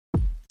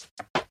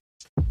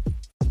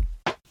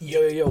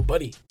Yo,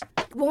 buddy.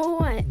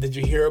 What? Did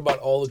you hear about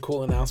all the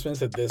cool announcements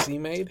that Disney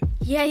made?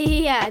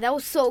 Yeah. That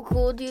was so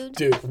cool, dude.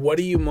 Dude, what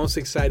are you most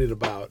excited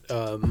about?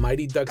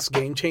 Mighty Ducks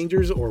Game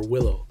Changers or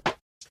Willow?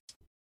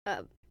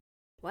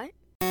 What?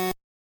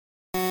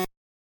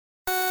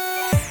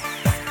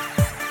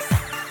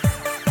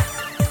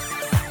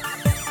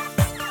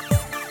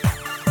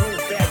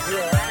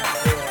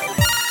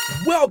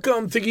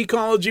 Welcome to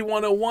Geekology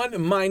 101.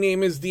 My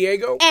name is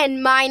Diego.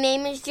 And my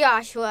name is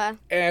Joshua.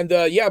 And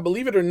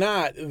believe it or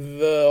not,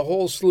 the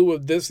whole slew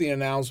of Disney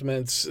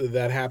announcements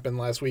that happened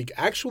last week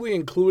actually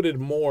included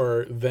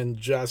more than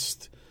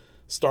just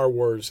Star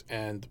Wars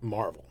and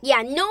Marvel.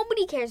 Yeah,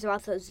 nobody cares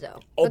about those, though.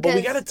 Oh, but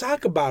we got to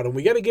talk about them.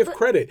 We got to give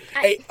credit.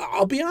 Hey,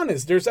 I'll be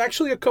honest. There's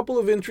actually a couple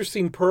of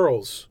interesting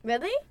pearls.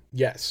 Really?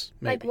 Yes.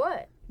 Maybe. Like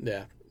what?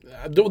 Yeah.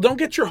 Don't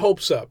get your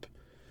hopes up.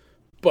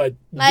 But,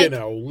 let's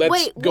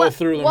go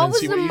through them and see what you think. What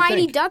was the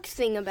Mighty Ducks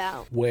thing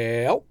about?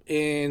 Well,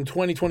 in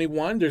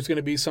 2021, there's going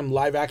to be some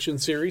live-action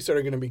series that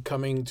are going to be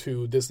coming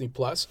to Disney+,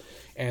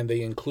 and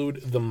they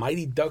include the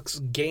Mighty Ducks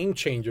Game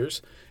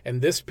Changers,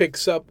 and this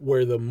picks up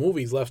where the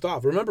movies left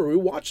off. Remember, we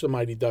watched the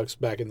Mighty Ducks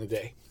back in the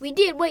day. We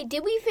did. Wait,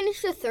 did we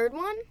finish the third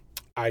one?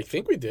 I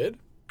think we did.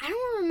 I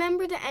don't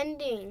remember the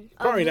ending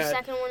of Probably the not.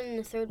 second one and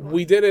the third one.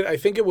 We did it, I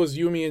think it was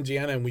you, me, and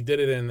Gianna, and we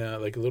did it in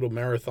like a little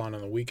marathon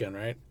on the weekend,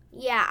 right?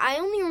 Yeah, I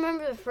only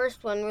remember the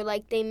first one where,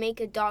 like, they make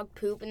a dog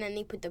poop and then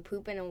they put the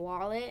poop in a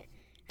wallet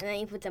and then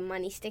you put the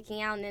money sticking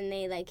out and then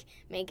they, like,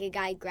 make a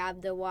guy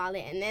grab the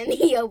wallet and then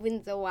he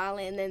opens the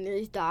wallet and then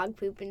there's dog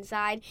poop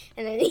inside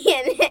and then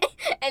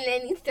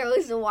he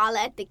throws the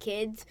wallet at the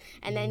kids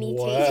and then he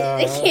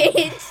chases the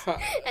kids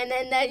and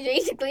then that's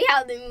basically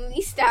how the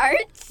movie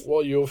starts.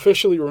 Well, you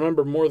officially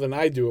remember more than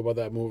I do about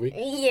that movie.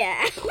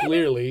 Yeah.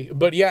 Clearly.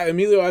 But yeah,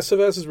 Emilio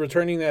Estevez is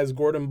returning as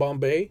Gordon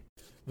Bombay,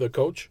 the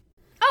coach.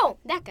 Oh,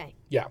 that guy.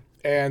 Yeah,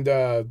 and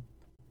I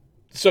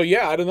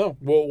don't know.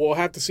 We'll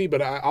have to see,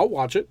 but I'll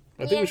watch it.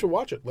 I think we should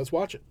watch it. Let's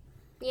watch it.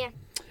 Yeah.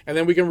 And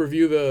then we can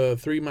review the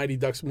 3 Mighty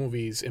Ducks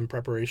movies in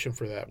preparation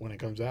for that when it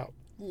comes out.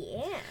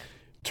 Yeah.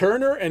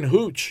 Turner and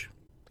Hooch.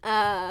 Who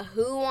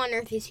on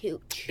earth is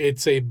Hooch?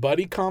 It's a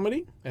buddy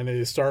comedy, and it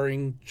is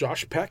starring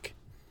Josh Peck.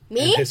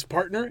 Me? And his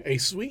partner, a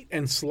sweet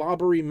and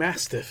slobbery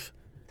mastiff.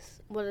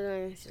 What on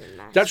earth is a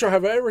mastiff? Joshua,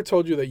 have I ever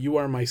told you that you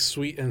are my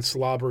sweet and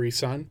slobbery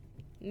son?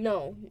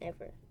 No,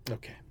 never.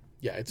 Okay.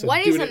 Yeah, it's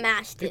What is a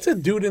mastiff? It's a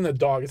dude and a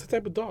dog. It's a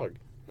type of dog.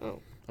 Oh.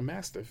 A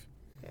mastiff.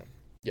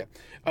 Yeah.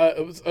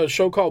 It was a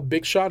show called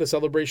Big Shot, a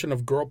celebration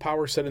of girl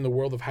power set in the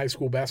world of high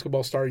school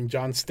basketball, starring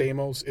John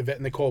Stamos, Yvette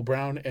Nicole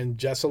Brown, and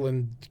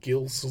Jessalyn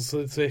Gills.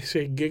 No.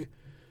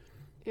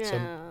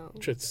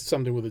 It's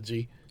something with a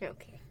G.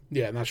 Okay.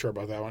 Yeah, not sure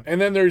about that one. And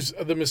then there's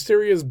the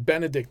mysterious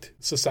Benedict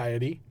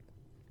Society,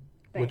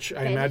 which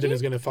I imagine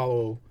is going to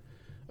follow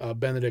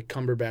Benedict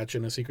Cumberbatch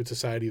in a secret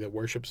society that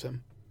worships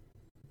him.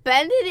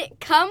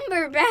 Benedict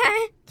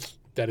Cumberbatch.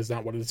 That is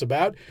not what it's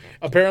about.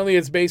 Apparently,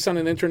 it's based on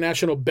an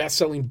international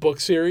best-selling book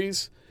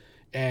series.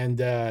 And,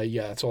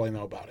 that's all I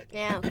know about it.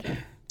 Yeah, okay.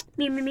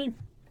 Me.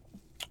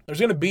 There's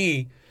going to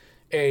be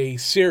a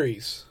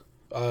series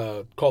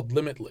called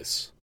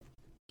Limitless.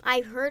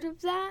 I've heard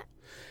of that.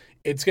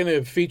 It's going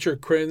to feature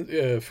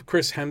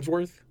Chris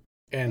Hemsworth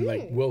and,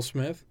 Will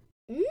Smith.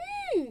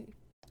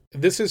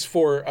 This is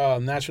for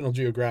National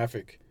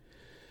Geographic.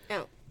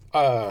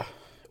 Oh.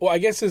 Well, I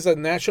guess it's a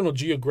National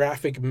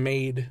Geographic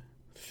made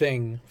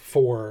thing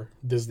for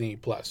Disney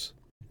Plus.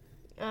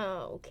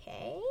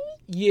 Okay.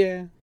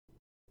 Yeah,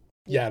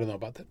 I don't know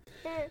about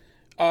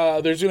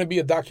that. There's going to be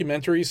a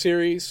documentary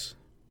series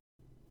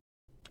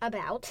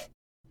About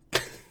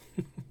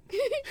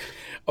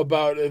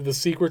the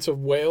secrets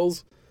of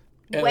whales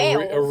and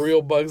whales. A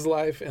real Bug's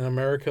Life in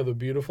America the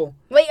Beautiful.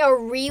 Wait, a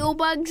real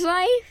Bug's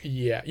Life?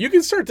 Yeah, you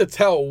can start to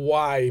tell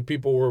why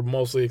people were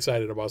mostly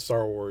excited about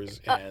Star Wars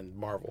and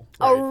Marvel.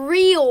 Right? A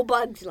real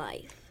Bug's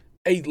Life.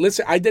 Hey,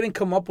 listen, I didn't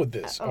come up with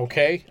this,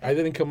 okay? I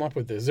didn't come up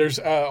with this. There's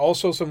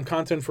also some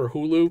content for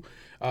Hulu,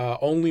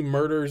 Only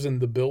Murders in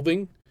the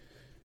Building.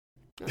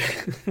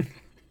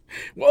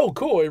 Whoa,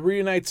 cool. It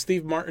reunites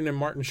Steve Martin and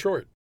Martin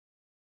Short.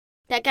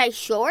 That guy's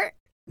short?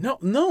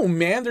 No,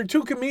 man. They're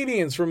two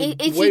comedians from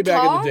Is way he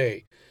back tall? in the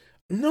day.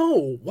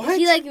 No, what? Is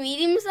he like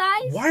medium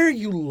size? Why are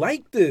you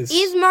like this?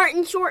 Is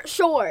Martin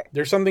Short?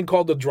 There's something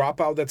called The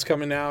Dropout that's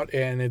coming out,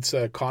 and it's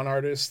a con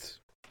artist.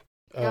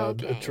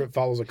 It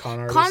follows a con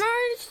artist. Con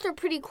artists are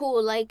pretty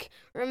cool. Like,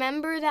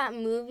 remember that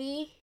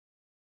movie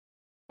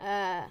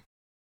that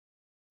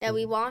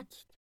we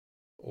watched?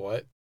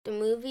 What? The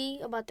movie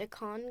about the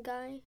con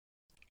guy?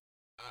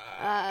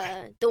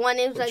 The one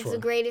who's like the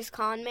greatest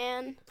con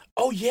man?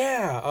 Oh,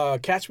 yeah.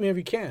 Catch Me If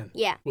You Can.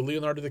 Yeah. With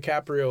Leonardo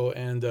DiCaprio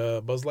and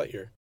Buzz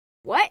Lightyear.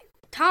 What?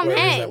 Tom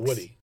Hanks. Is that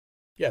Woody?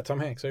 Yeah, Tom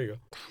Hanks. There you go.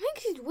 Tom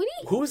Hanks is Woody?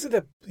 Who is it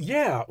that...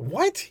 Yeah,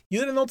 what? You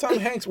didn't know Tom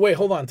Hanks? Wait,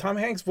 hold on. Tom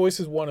Hanks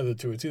voices one of the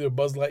two. It's either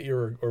Buzz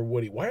Lightyear or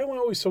Woody. Why am I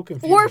always so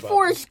confused Or about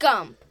Forrest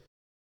Gump.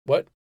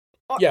 What?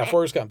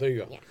 Forrest Gump. There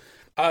you go.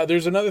 Yeah.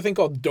 There's another thing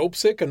called Dope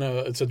Sick, and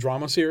it's a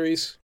drama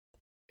series.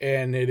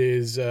 and it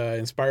is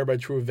inspired by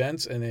true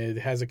events, and it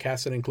has a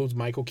cast that includes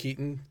Michael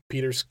Keaton,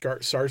 Peter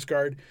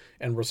Sarsgaard,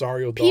 and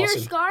Rosario Peter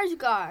Dawson.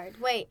 Skarsgård.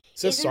 Wait. It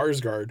says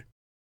Sarsgaard.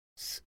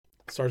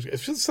 Sarsgaard. It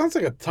just sounds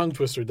like a tongue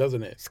twister,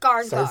 doesn't it?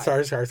 Skarsgård.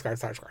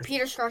 Sarsgaard.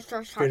 Peter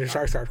Skarsgård. Peter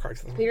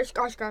Sarsgaard. Peter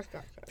Skarsgård.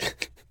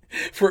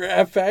 For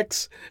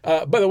FX,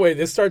 by the way,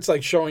 this starts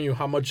like showing you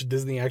how much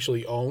Disney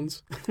actually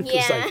owns. It's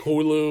Yeah. like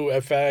Hulu,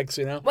 FX,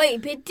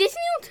 Wait, but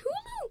Disney owns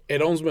Hulu?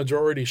 It owns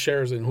majority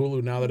shares in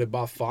Hulu now that it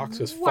bought Fox.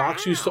 Because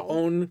Fox used to Wow.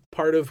 own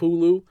part of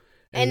Hulu,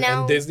 And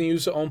now- Disney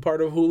used to own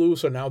part of Hulu.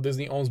 So now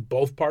Disney owns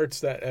both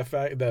parts that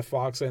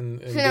Fox and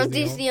So now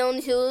Disney Disney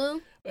owns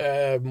Hulu?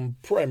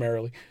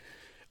 primarily.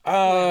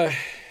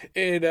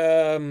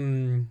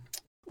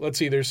 Let's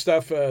see. There's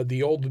stuff.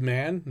 The Old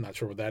Man. I'm not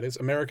sure what that is.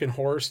 American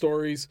Horror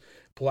Stories.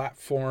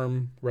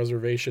 Platform.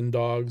 Reservation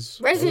Dogs.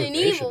 Resident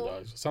Reservation Evil.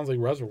 Dogs. It sounds like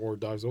Reservoir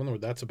Dogs. I wonder what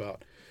that's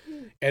about.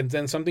 And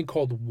then something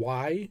called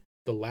Why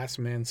the Last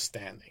Man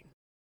Standing.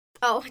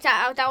 Oh,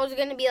 that was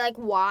gonna be like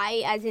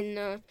why, as in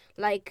the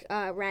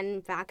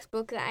random facts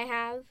book that I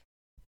have.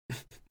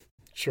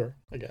 Sure,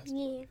 I guess.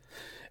 Yeah.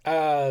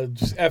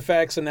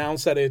 FX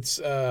announced that it's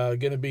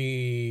going to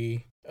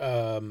be,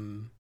 let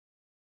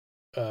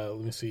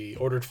me see,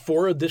 ordered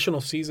 4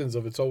 additional seasons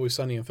of It's Always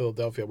Sunny in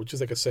Philadelphia, which is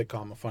like a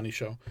sitcom, a funny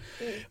show.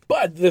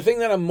 But the thing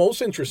that I'm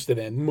most interested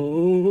in,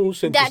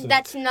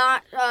 That's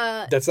not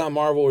that's not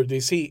Marvel or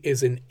DC,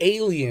 is an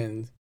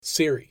Alien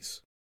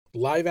series,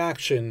 live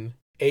action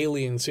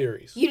Alien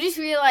series. You just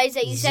realized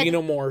that you said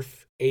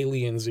Xenomorph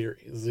Alien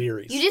series.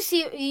 you just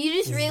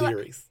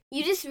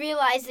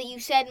realized that you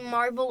said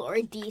Marvel or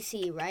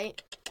DC,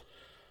 right?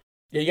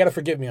 Yeah, you got to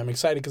forgive me. I'm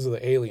excited because of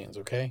the aliens,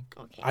 okay?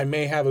 Okay. I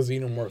may have a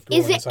Xenomorph.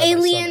 Is growing it inside my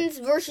Aliens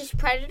stomach. versus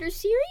Predator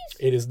series?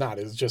 It is not.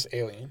 It's just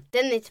Alien.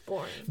 Then it's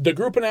boring. The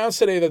group announced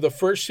today that the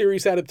first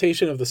series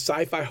adaptation of the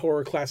sci-fi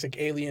horror classic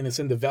Alien is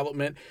in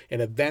development,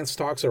 and advanced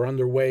talks are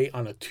underway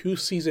on a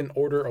 2-season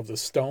Order of the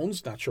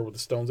Stones. Not sure what the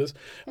Stones is.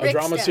 A Rick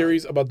drama Stone.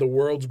 series about the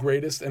world's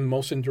greatest and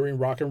most enduring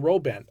rock and roll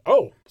band.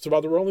 Oh, it's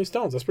about the Rolling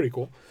Stones. That's pretty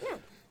cool. Yeah.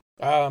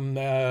 Let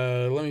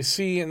me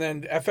see. And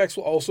then FX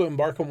will also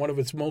embark on one of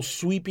its most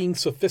sweeping,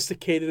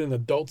 sophisticated, and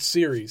adult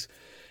series.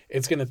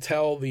 It's going to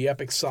tell the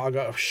epic saga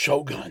of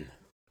Shogun.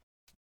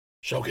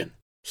 Shogun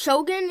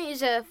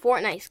is a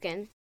Fortnite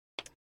skin.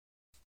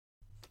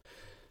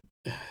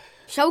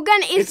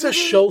 Shogun is It's a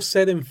show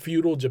set in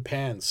feudal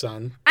Japan,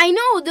 son. I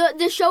know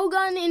the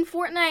Shogun in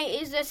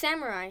Fortnite is a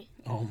samurai.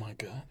 Oh my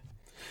god.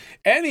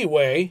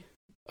 Anyway,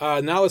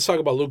 now let's talk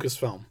about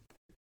Lucasfilm.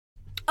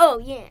 Oh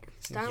yeah,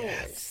 Star Yes.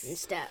 Wars and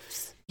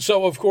stuffs.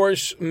 So, of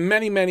course,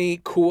 many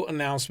cool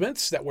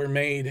announcements that were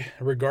made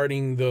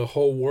regarding the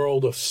whole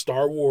world of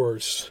Star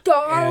Wars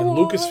and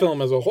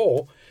Lucasfilm as a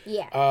whole.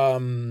 Yeah.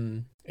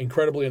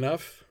 Incredibly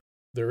enough,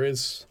 there are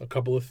a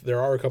couple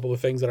of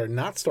things that are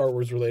not Star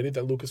Wars related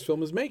that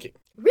Lucasfilm is making.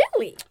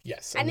 Really?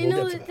 Yes, I and didn't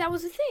we'll know get to that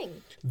was a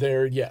thing.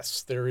 there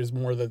is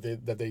more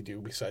that they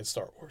do besides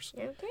Star Wars.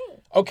 Okay.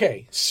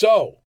 Okay,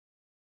 so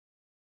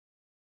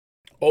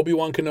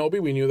Obi-Wan Kenobi,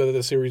 we knew that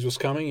the series was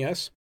coming,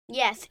 yes?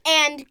 Yes,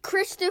 and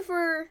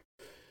Christopher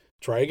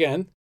Try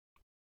again.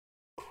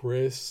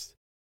 Christian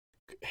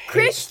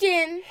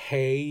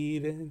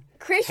Hayden.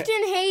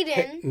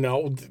 Hayden.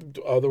 No,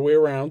 other way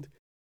around.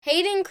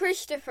 Hayden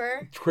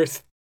Christopher.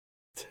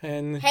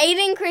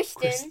 Hayden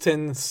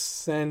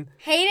Christensen.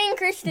 Hayden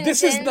Christensen.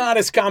 This is not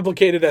as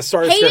complicated as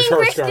Star Hayden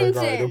Wars,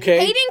 Christensen. okay?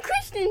 Hayden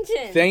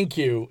Christensen. Thank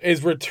you.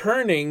 Is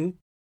returning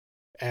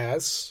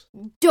as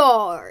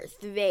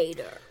Darth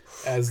Vader.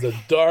 the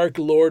Dark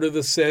Lord of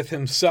the Sith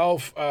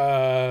himself.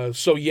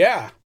 So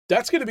yeah,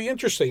 that's going to be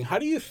interesting. How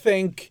do you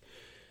think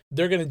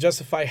they're going to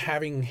justify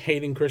having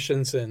Hayden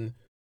Christensen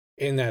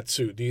in that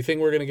suit? Do you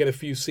think we're going to get a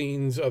few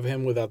scenes of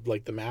him without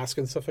like the mask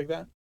and stuff like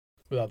that?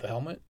 Without the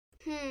helmet?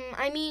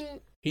 I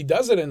mean, He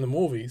does it in the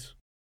movies.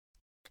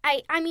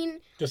 I mean,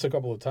 Just a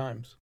couple of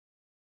times.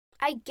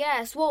 I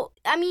guess. Well,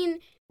 I mean,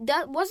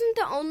 that wasn't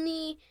the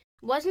only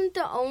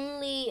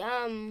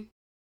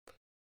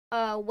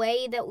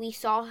way that we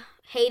saw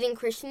Hayden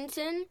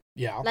Christensen,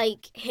 Yeah.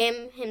 like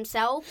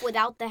himself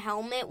without the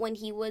helmet when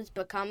he was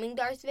becoming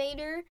Darth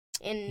Vader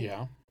in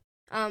Yeah.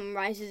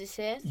 Rise of the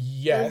Sith.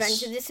 Yes.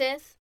 Revenge of the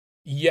Sith.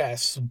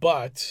 Yes,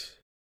 but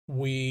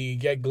we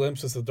get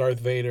glimpses of Darth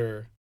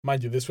Vader.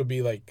 Mind you, this would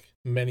be like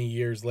many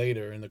years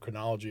later in the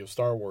chronology of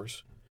Star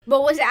Wars.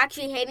 But was it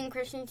actually Hayden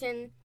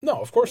Christensen? No,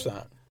 of course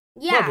not.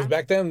 Yeah. because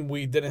back then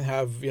we didn't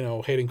have,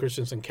 Hayden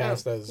Christensen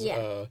cast as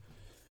yeah.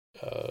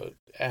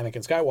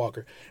 Anakin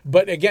Skywalker.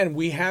 But again,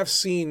 we have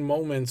seen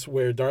moments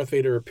where Darth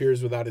Vader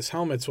appears without his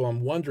helmet, so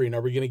I'm wondering,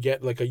 are we going to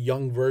get like a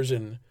young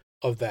version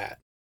of that?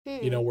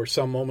 Where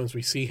some moments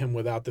we see him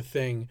without the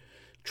thing,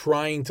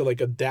 trying to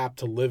like adapt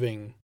to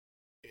living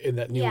in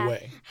that new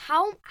way.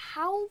 How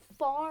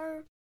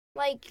far,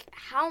 like,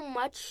 how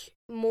much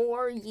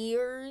more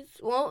years?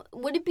 Well,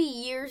 would it be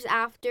years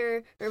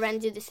after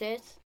Revenge of the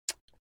Sith?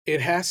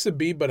 It has to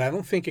be, but I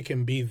don't think it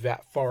can be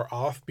that far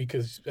off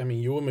because,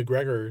 Ewan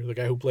McGregor, the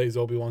guy who plays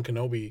Obi-Wan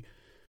Kenobi,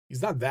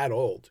 he's not that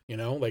old,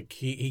 Like,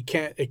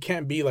 it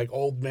can't be like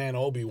old man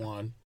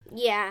Obi-Wan.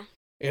 Yeah.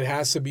 It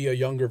has to be a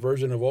younger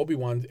version of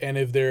Obi-Wan. And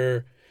if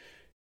they're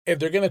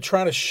gonna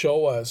try to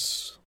show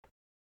us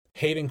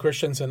Hayden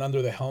Christensen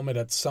under the helmet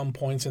at some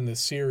points in this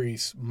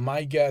series,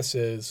 my guess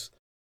is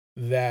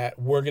that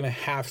we're gonna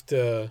have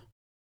to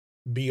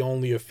be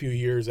only a few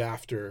years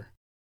after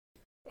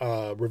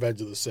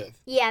Revenge of the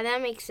Sith. Yeah,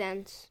 that makes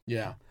sense.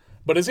 Yeah.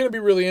 But it's going to be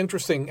really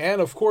interesting.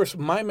 And, of course,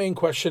 my main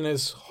question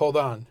is, hold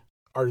on,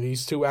 are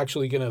these two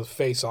actually going to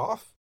face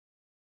off?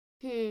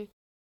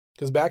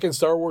 Because back in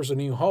Star Wars A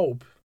New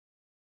Hope,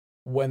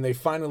 when they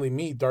finally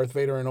meet Darth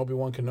Vader and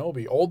Obi-Wan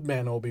Kenobi, old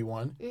man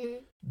Obi-Wan,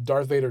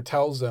 Darth Vader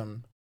tells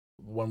them,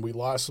 when we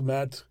last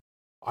met,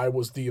 I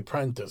was the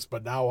apprentice,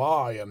 but now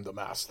I am the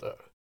master.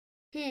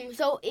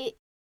 So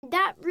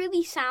that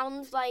really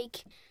sounds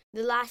like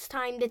the last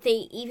time that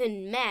they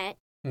even met.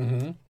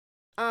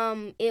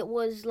 It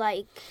was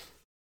like...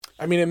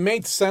 I mean, it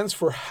made sense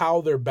for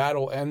how their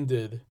battle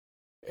ended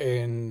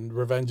in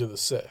Revenge of the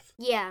Sith.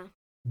 Yeah.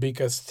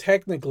 Because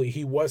technically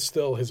he was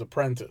still his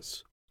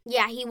apprentice.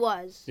 Yeah, he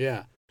was.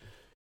 Yeah.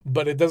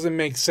 But it doesn't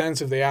make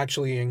sense if they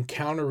actually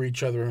encounter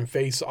each other and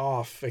face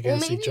off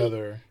against each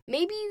other.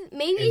 Maybe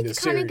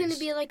it's kind of going to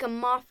be like a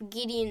Moff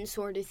Gideon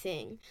sort of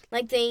thing.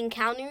 Like they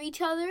encounter each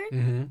other,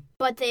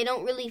 but they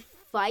don't really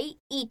fight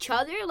each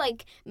other.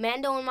 Like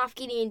Mando and Moff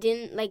Gideon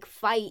didn't like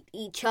fight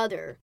each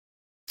other.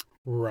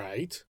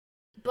 Right.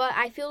 But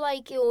I feel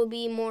like it will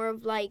be more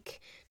of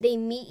like they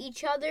meet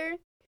each other.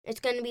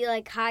 It's going to be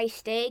like high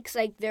stakes,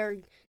 like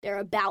they're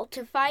about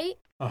to fight.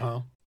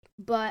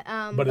 But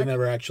it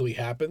never actually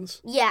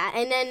happens. Yeah,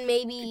 and then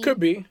maybe it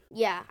could be.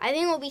 Yeah, I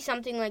think it will be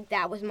something like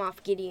that with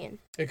Moff Gideon.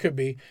 It could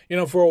be. You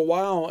know, for a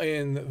while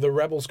in the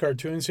Rebels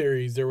cartoon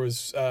series, there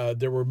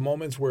were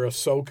moments where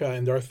Ahsoka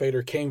and Darth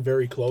Vader came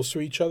very close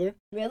to each other.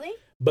 Really?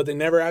 But they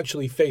never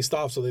actually faced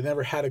off, so they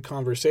never had a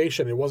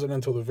conversation. It wasn't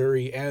until the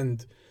very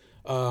end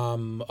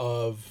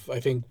of,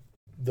 I think,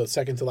 the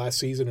second to last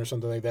season or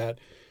something like that,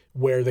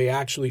 where they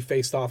actually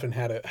faced off and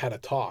had a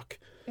talk.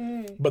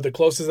 But the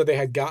closest that they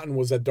had gotten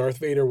was that Darth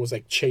Vader was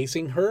like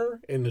chasing her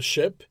in the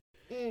ship,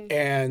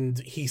 and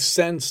he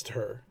sensed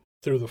her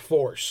through the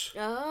Force.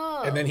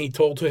 Oh. And then he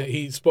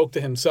spoke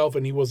to himself,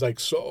 and he was like,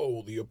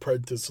 "So the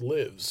apprentice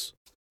lives."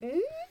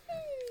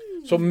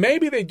 So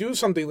maybe they do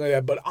something like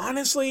that. But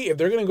honestly, if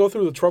they're going to go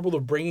through the trouble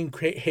of bringing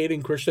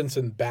Hayden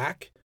Christensen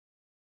back,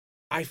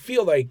 I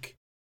feel like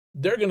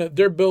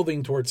they're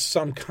building towards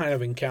some kind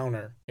of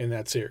encounter in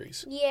that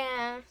series.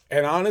 Yeah.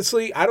 And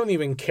honestly, I don't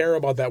even care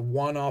about that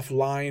one-off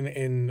line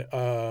in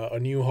A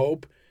New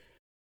Hope.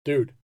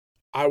 Dude,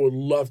 I would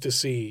love to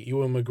see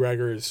Ewan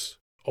McGregor's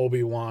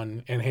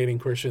Obi-Wan and Hayden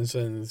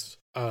Christensen's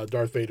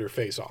Darth Vader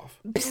face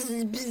off.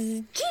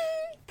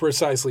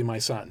 Precisely, my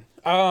son.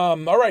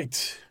 All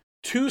right.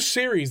 2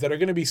 series that are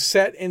going to be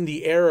set in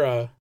the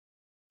era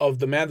of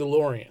The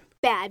Mandalorian.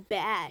 Bad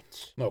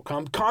Batch. No,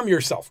 calm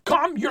yourself.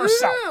 Calm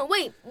yourself. No,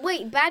 wait,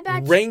 Bad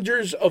Batch.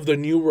 Rangers of the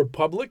New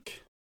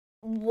Republic.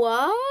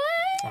 What?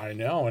 I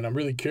know, and I'm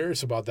really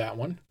curious about that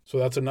one. So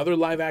that's another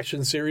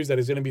live-action series that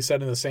is going to be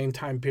set in the same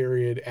time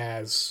period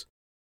as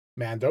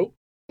Mando.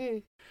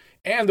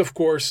 And, of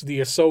course,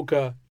 the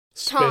Ahsoka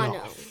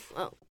spinoff. Tano.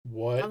 Oh.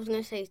 What? I was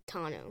going to say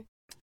Tano.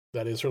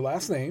 That is her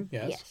last name,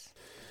 yes. Yes.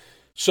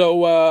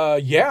 So,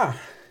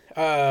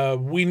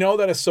 we know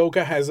that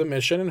Ahsoka has a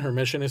mission, and her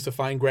mission is to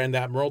find Grand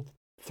Admiral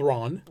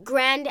Thrawn.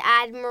 Grand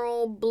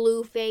Admiral,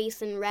 blue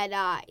face, and red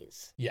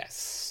eyes.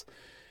 Yes.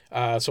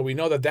 So we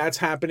know that that's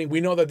happening.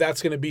 We know that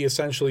that's going to be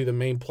essentially the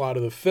main plot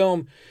of the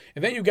film.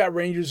 And then you got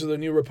Rangers of the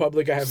New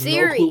Republic. I have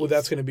no clue what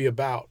that's going to be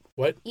about.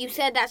 What? You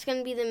said that's going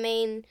to be the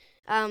main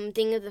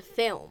thing of the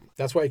film.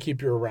 That's why I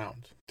keep you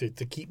around. To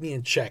keep me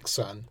in check,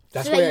 son.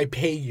 That's why I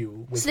pay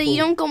you with food. You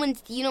don't go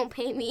and you don't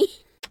pay me.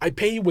 I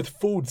pay you with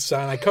food,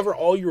 son. I cover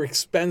all your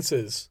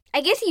expenses.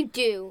 I guess you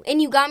do. And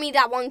you got me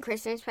that one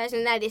Christmas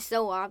present that is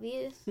so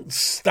obvious.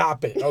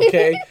 Stop it,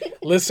 okay?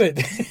 Listen.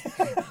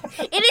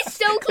 It is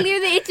so clear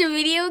that it's a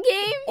video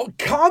game. Oh,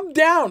 calm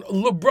down.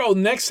 Look, bro,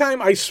 next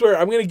time, I swear,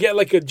 I'm going to get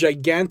like a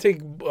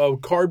gigantic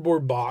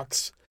cardboard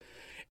box.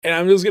 And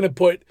I'm just going to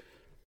put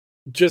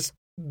just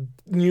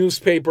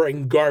newspaper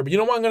and garbage. You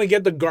know what? I'm going to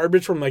get the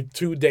garbage from like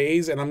 2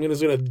 days, and I'm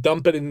just going to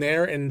dump it in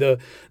there, and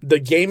the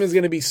game is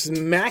going to be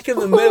smack in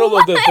the middle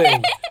of the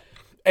thing.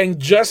 And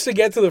just to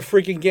get to the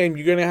freaking game,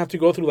 you're going to have to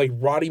go through like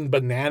rotting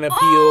banana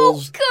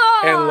peels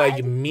and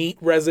like meat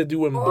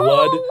residue and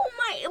blood. Oh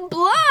my,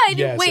 blood?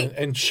 Yes, wait.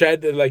 And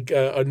shed, like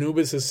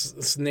Anubis'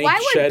 snake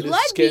shed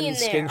his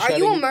skin. Are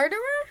you a murderer?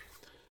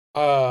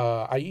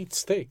 I eat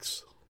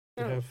steaks.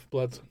 I have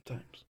blood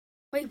sometimes.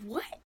 Wait,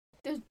 what?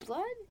 There's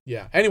blood?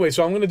 Yeah. Anyway,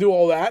 so I'm going to do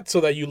all that so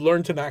that you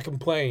learn to not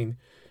complain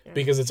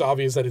because it's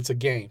obvious that it's a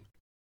game.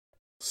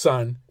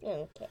 Son.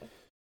 Okay.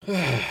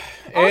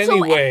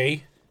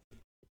 Anyway.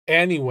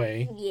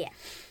 Yeah.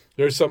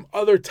 There's some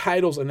other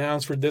titles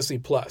announced for Disney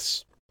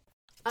Plus.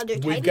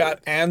 We've got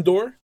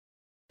Andor,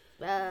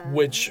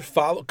 which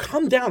follow.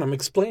 Calm down, I'm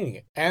explaining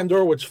it.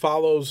 Andor, which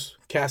follows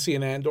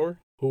Cassian Andor,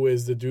 who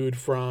is the dude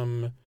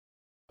from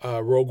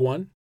Rogue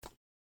One.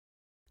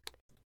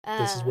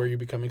 This is where you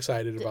become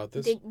excited about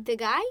this. The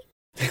guy?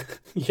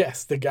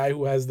 Yes, the guy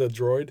who has the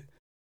droid,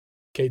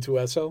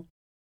 K2SO,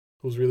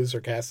 who's really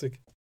sarcastic.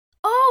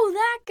 Oh,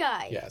 that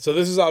guy. Yeah, so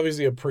this is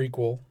obviously a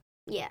prequel.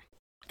 Yeah.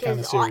 Kind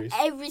of Because series.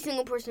 every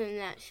single person in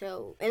that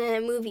show and in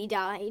that movie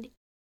died.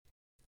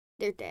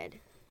 They're dead.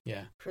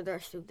 Yeah. For the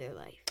rest of their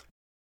life.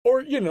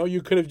 Or,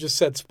 you could have just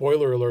said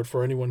spoiler alert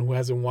for anyone who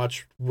hasn't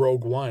watched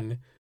Rogue One.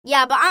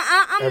 Yeah, but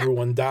I'm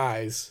Everyone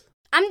dies.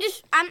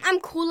 I'm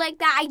cool like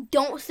that. I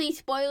don't say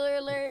spoiler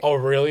alert. Oh,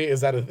 really?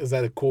 Is that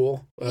a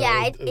cool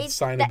It's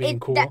sign of being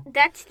cool?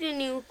 That's the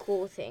new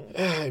cool thing.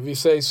 If you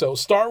say so.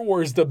 Star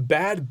Wars: The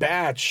Bad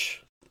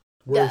Batch.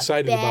 We're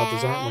excited about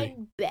this, aren't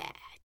we?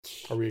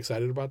 Batch. Are we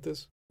excited about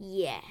this?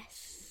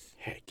 Yes.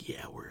 Heck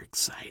yeah, we're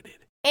excited.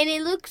 And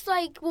it looks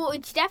like, well,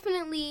 it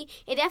definitely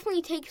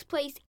takes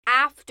place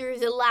after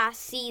the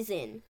last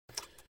season.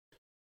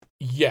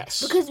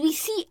 Yes. Because we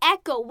see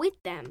Echo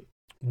with them.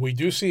 We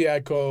do see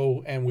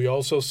Echo, and we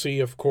also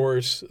see, of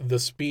course, the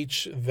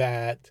speech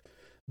that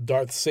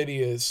Darth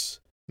Sidious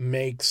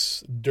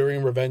makes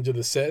during Revenge of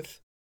the Sith.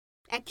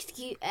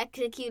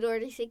 Execute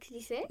Order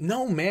 66?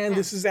 No, man,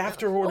 this is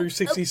after Order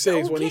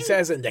 66 when he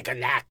says, "And the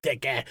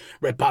Galactic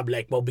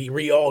Republic will be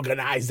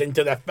reorganized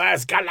into the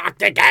First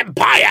Galactic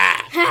Empire."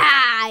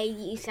 Ha!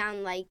 You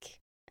sound like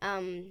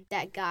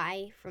that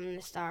guy from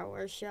the Star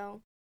Wars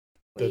show.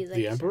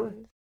 The Emperor?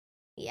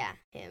 Yeah,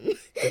 him.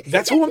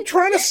 That's who I'm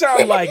trying to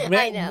sound like, man.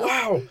 I know.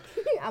 Wow.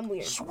 I'm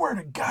weird. Swear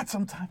to God,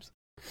 sometimes.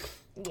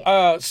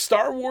 Yeah.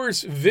 Star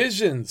Wars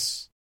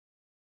Visions.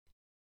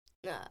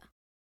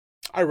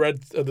 I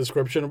read a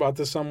description about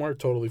this somewhere.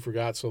 Totally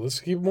forgot. So let's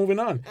keep moving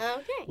on.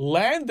 Okay.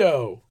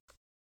 Lando.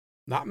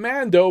 Not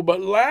Mando,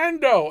 but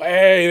Lando.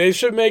 Hey, they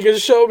should make a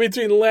show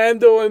between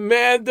Lando and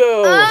Mando.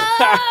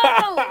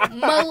 Oh!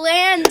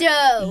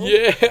 Melando.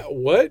 Yeah.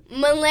 What?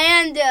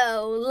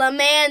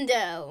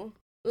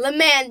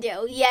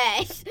 Lamando,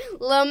 yes.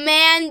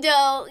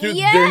 Lamando, Dude,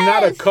 yes. they're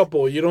not a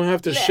couple. You don't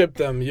have to ship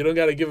them. You don't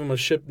got to give them a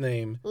ship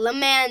name.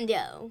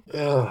 Lamando.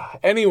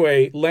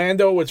 Anyway,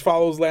 Lando, which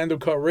follows Lando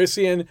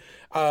Calrissian.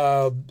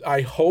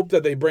 I hope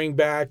that they bring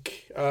back,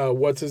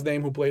 what's his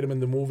name, who played him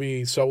in the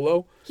movie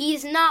Solo.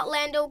 He's not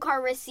Lando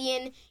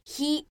Calrissian.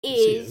 He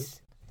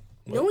is.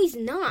 No, he's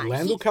not.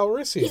 Lando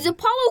Calrissian. He's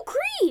Apollo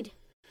Creed.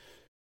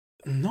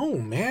 No,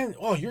 man.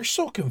 Oh, you're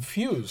so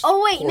confused.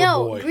 Oh, wait, poor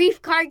no. boy.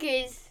 Grief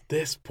Kargas.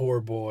 This poor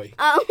boy.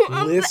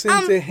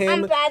 Listen to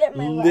him. I'm bad at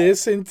my life.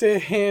 Listen to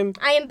him.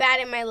 I am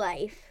bad at my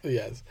life.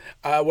 Yes.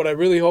 What I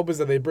really hope is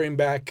that they bring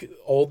back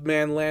old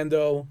man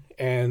Lando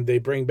and they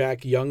bring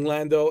back young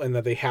Lando and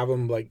that they have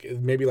him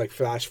maybe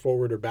flash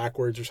forward or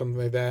backwards or something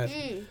like that.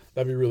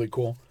 That'd be really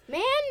cool.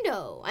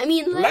 Lando.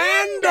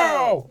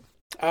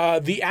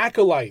 The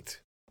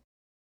Acolyte.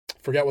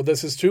 Forget what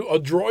this is too. A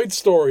droid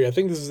story. I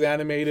think this is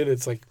animated.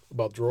 It's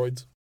about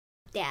droids.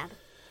 Dad.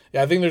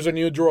 Yeah, I think there's a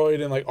new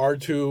droid and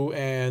R2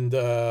 and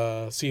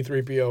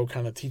C-3PO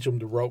kind of teach them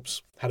the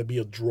ropes, how to be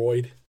a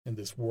droid in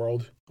this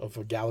world of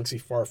a galaxy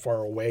far,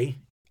 far away.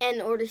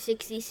 And Order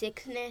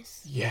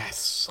 66-ness.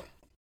 Yes.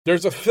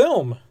 There's a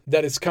film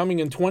that is coming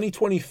in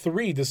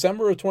 2023,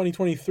 December of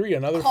 2023,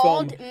 another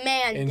called film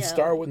Mando. in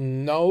Star Wars.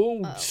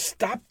 No,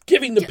 Stop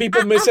giving the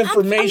people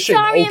misinformation,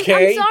 I'm sorry,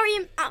 okay? I'm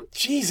sorry.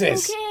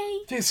 Jesus.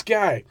 Okay. This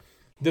guy.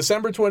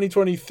 December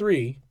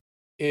 2023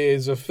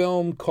 is a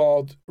film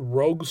called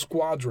Rogue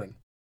Squadron.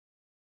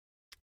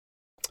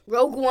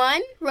 Rogue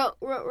One?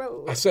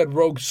 I said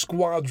Rogue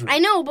Squadron. I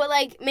know, but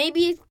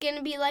maybe it's going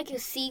to be a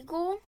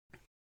sequel.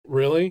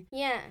 Really?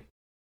 Yeah.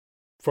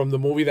 From the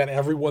movie that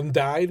everyone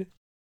died?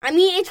 I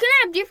mean, it's going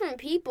to have different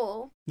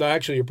people. No,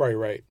 actually, you're probably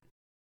right.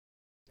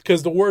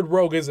 Because the word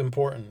rogue is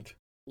important.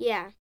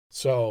 Yeah.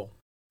 So,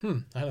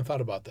 I hadn't thought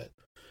about that.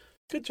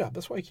 Good job.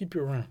 That's why I keep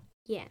you around.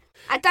 Yeah.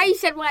 I thought you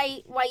said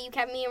why you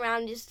kept me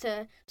around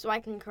so I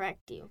can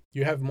correct you.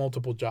 You have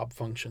multiple job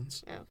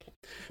functions. Okay.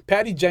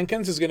 Patty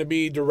Jenkins is going to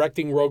be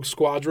directing Rogue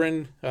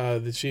Squadron.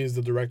 She is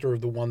the director of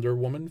the Wonder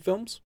Woman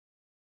films.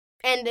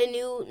 And the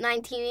new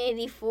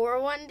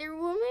 1984 Wonder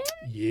Woman?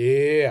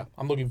 Yeah.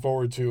 I'm looking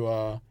forward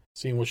to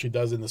seeing what she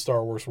does in the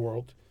Star Wars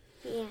world.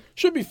 Yeah.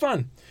 Should be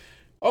fun.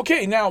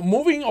 Okay, now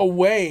moving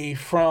away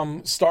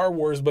from Star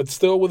Wars, but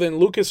still within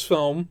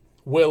Lucasfilm,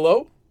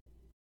 Willow.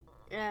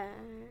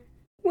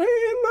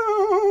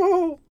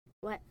 Willow!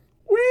 What?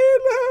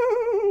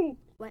 Willow!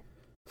 What?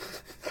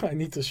 I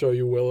need to show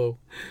you Willow.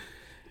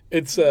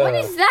 It's what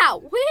is that?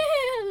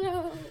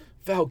 Willow!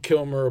 Val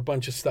Kilmer, a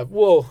bunch of stuff.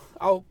 Well,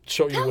 I'll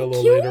show you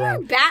Willow Kilmer? later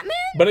on. Batman?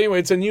 But anyway,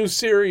 it's a new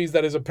series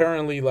that is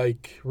apparently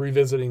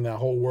revisiting that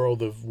whole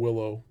world of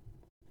Willow.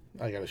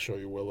 I gotta show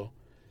you Willow.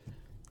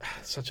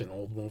 Such an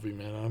old movie,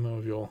 man. I don't know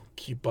if you'll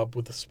keep up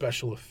with the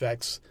special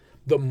effects.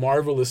 The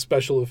marvelous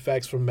special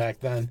effects from back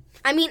then.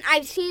 I mean,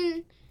 I've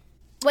seen...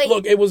 Wait.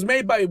 Look, it was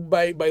made by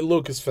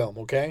Lucasfilm,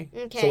 okay?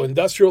 Okay. So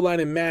Industrial Light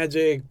and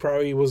Magic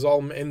probably was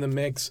all in the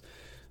mix.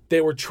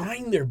 They were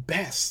trying their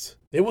best.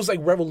 It was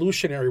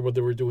revolutionary what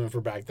they were doing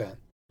for back then.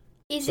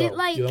 Is so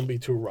it you don't be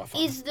too rough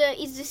on Is the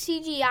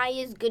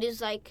CGI as good as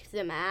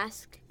The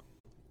Mask?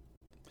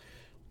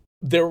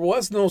 There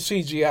was no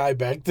CGI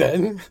back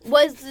then.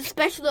 Was the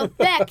special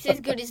effects as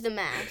good as The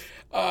Mask?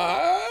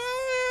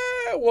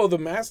 Well, the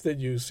mask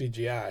did use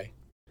CGI.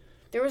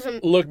 There was a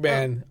Look,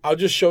 man, I'll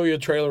just show you a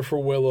trailer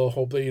for Willow.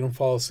 Hope that you don't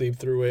fall asleep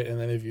through it, and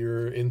then if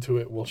you're into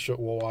it, we'll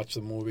watch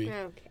the movie.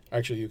 Okay.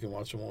 Actually, you can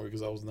watch the movie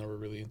because I was never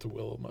really into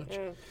Willow much.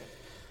 Okay.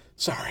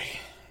 Sorry.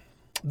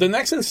 The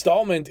next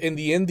installment in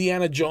the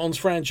Indiana Jones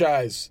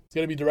franchise is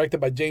going to be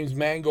directed by James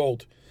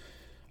Mangold.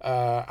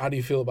 How do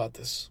you feel about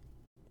this?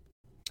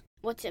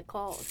 What's it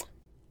called?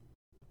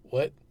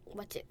 What?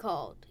 What's it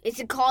called? Is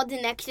it called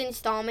the next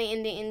installment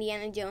in the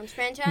Indiana Jones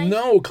franchise?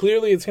 No,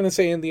 clearly it's going to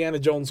say Indiana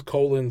Jones :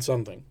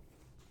 something.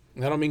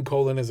 I don't mean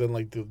colon as in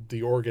like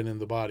the organ in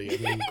the body. I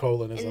mean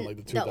colon as in like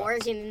the two dots. The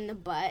organ in the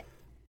butt.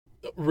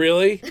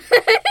 Really?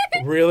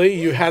 Really?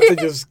 You had to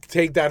just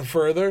take that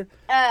further?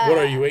 What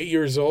are you, 8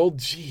 years old?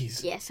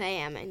 Jeez. Yes, I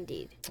am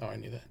indeed. Oh, I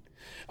knew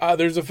that.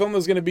 There's a film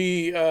that's going to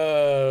be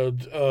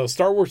a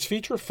Star Wars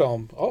feature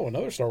film. Oh,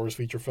 another Star Wars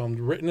feature film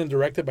written and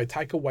directed by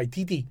Taika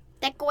Waititi.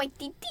 Taika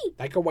Waititi.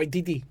 Taika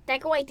Waititi.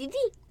 Taika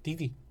Waititi.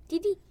 Titi.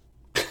 Titi.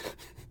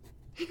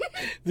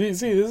 See,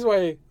 this is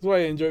why I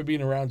enjoy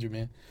being around you,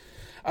 man.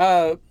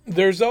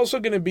 There's also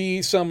going to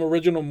be some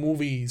original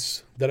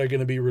movies that are going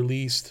to be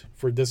released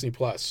for Disney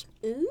Plus.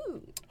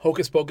 Ooh.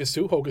 Hocus Pocus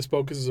 2. Hocus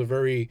Pocus is a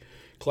very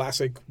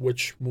classic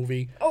witch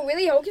movie. Oh,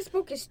 really? Hocus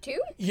Pocus 2?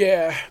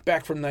 Yeah,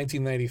 back from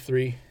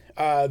 1993.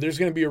 There's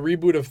going to be a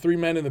reboot of Three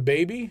Men and a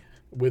Baby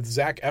with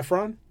Zac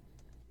Efron.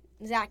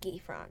 Zac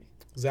Efron.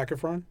 Zac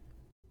Efron?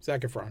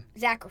 Zac Efron.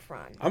 Zac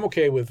Efron. I'm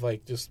okay with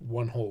like just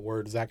one whole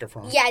word, Zac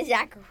Efron. Yeah,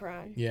 Zac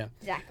Efron. Yeah.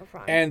 Zac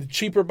Efron. And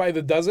Cheaper by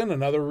the Dozen,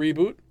 another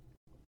reboot.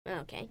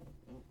 Okay.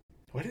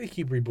 Why do they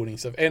keep rebooting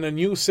stuff? And a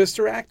new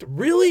Sister Act?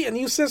 Really? A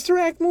new Sister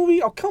Act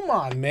movie? Oh, come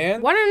on,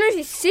 man. What on earth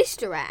is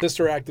Sister Act?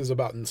 Sister Act is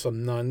about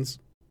some nuns.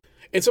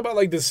 It's about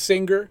like this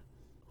singer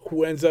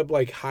who ends up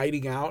like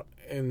hiding out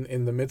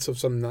in the midst of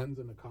some nuns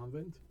in a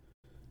convent.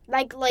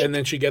 Like. And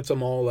then she gets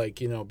them all like,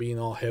 being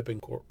all hip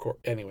and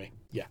anyway,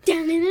 yeah.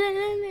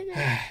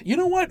 You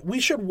know what? We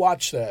should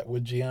watch that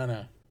with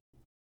Gianna.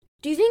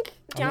 Do you think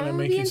I'm Gianna gonna will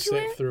make be you into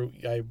sit it? through.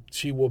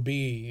 She will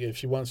be, if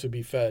she wants to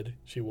be fed,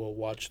 she will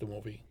watch the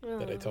movie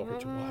that I tell her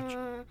to watch.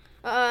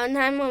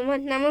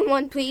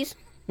 911, please.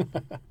 All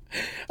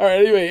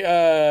right.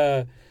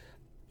 Anyway,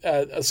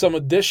 some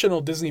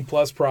additional Disney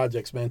Plus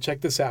projects, man.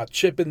 Check this out: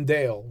 Chip and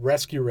Dale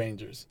Rescue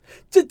Rangers.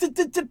 Chip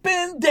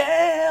and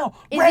Dale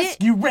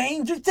Rescue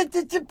Rangers. Chip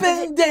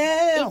and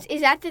Dale.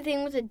 Is that the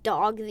thing with the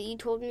dog that you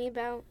told me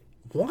about?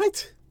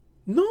 What?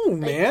 No,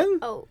 man.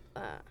 Oh,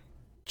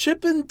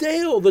 Chip and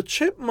Dale, the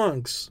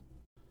Chipmunks.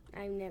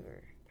 I've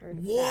never heard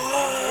of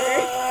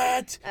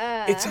What?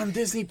 It's on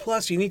Disney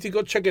Plus. You need to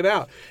go check it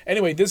out.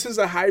 Anyway, this is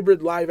a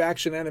hybrid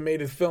live-action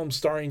animated film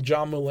starring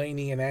John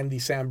Mulaney and Andy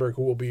Samberg,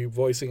 who will be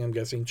voicing, I'm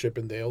guessing, Chip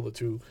and Dale, the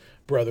two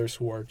brothers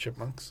who are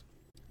chipmunks.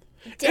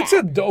 Dad. It's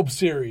a dope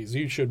series.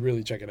 You should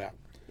really check it out.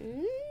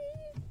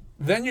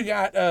 Then you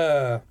got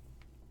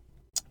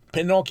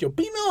Pinocchio.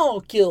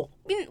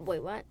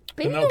 Wait, what?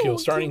 Pinocchio,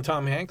 starring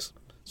Tom Hanks.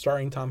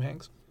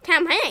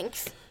 Tom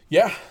Hanks?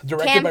 Yeah,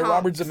 directed Cam by Hanks.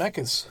 Robert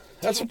Zemeckis.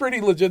 That's a pretty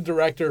legit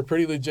director,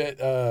 pretty legit,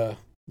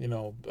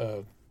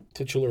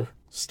 titular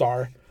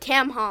star.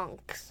 Tam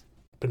Hanks.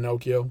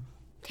 Pinocchio.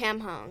 Tam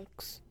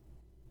Hanks.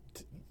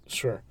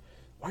 Sure.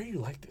 Why are you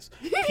like this?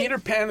 Peter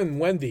Pan and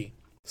Wendy,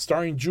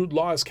 starring Jude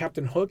Law as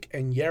Captain Hook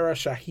and Yara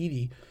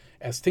Shahidi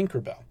as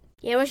Tinkerbell.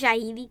 Yara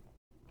Shahidi.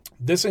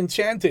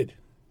 Disenchanted,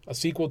 a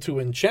sequel to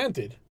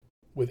Enchanted,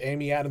 with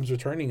Amy Adams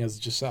returning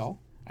as Giselle.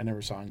 I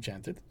never saw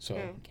Enchanted, so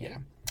Okay. yeah.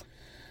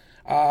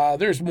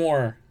 There's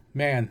more.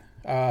 Man,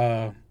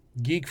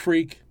 Geek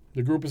Freak,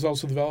 the group is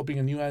also developing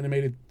a new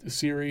animated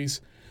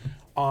series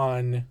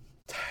on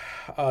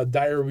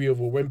Diary of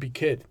a Wimpy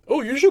Kid.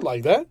 Oh, you should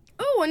like that.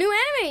 Oh, a new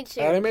animated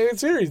series. Animated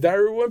series,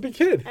 Diary of a Wimpy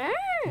Kid. Ah.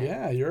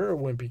 Yeah, you're a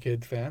Wimpy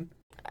Kid fan.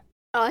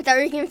 Oh, I thought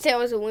you were going to say I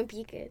was a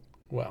wimpy kid.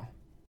 Well,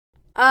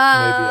 maybe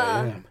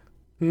I am.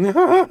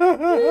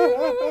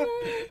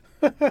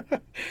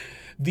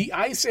 The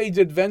Ice Age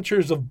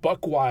Adventures of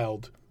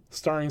Buckwild,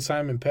 starring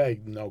Simon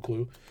Pegg, no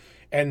clue,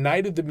 and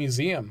Night at the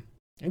Museum.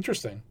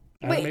 Interesting.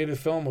 Animated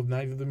film of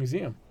Night at the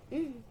Museum.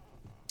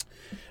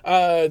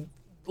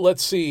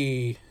 Let's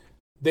see.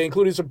 They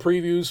included some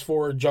previews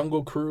for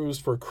Jungle Cruise,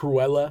 for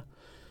Cruella,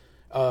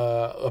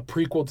 a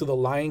prequel to The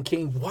Lion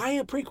King. Why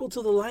a prequel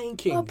to The Lion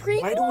King? A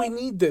prequel? Why do we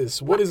need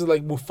this? What is it,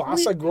 like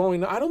Mufasa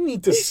growing up? I don't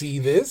need to see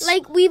this.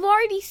 Like, we've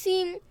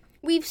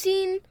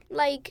seen,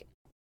 like...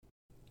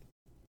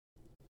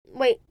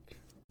 Wait.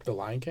 The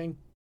Lion King?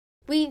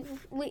 What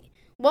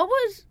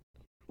was...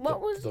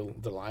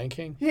 The Lion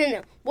King?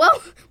 No. What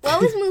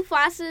was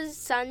Mufasa's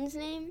son's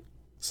name?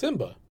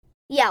 Simba.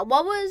 Yeah,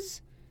 what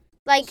was...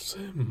 Like...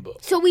 Simba.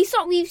 So we've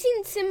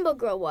seen Simba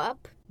grow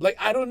up. Like,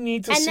 I don't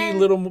need to see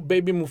little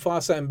baby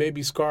Mufasa and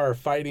baby Scar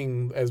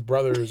fighting as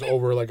brothers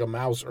over, like, a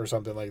mouse or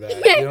something like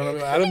that. You know what I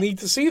mean? I don't need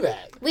to see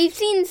that. We've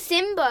seen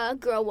Simba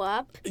grow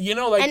up. You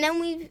know, like... And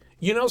then we've...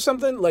 You know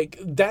something? Like,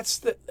 that's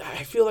the...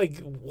 I feel like,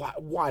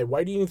 why?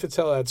 Why do you need to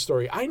tell that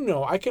story? I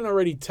know. I can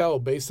already tell,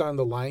 based on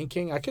The Lion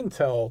King, I can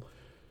tell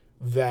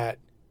that...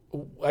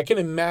 I can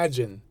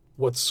imagine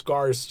what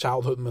Scar's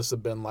childhood must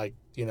have been like,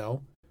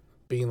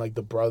 being like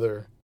the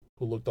brother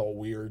who looked all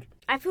weird.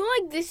 I feel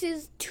like this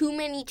is too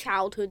many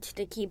childhoods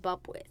to keep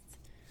up with.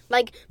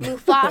 Like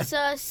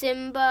Mufasa,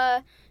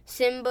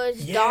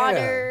 Simba's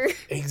daughter.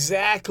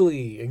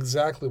 Exactly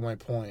my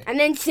point. And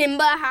then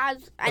Simba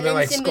has, and then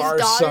like Simba's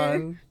Scar's daughter.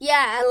 son.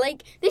 Yeah,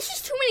 like this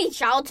is too many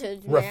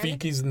childhoods, man.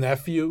 Rafiki's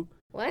nephew.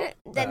 What?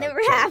 That never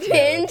Yeah,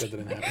 happened. that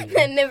didn't happen.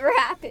 That never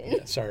happened.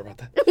 Yeah, sorry about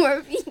that.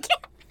 Rafiki.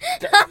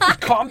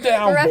 Calm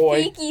down,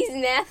 boy. Rafiki's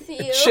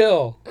nephew.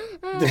 Chill.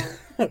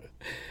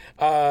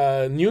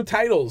 New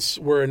titles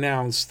were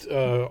announced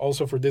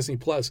also for Disney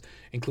Plus,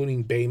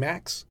 including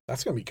Baymax.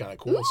 That's going to be kind of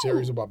cool. A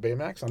series about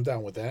Baymax. I'm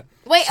down with that.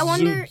 Wait, I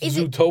wonder, is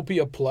it...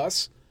 Zootopia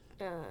Plus.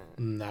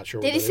 I'm not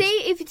sure what Did it say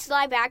if it's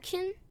live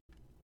action?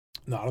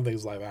 No, I don't think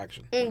it's live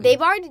action. They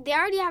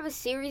already have a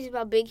series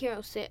about Big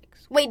Hero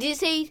 6. Wait, did it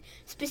say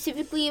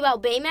specifically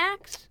about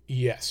Baymax?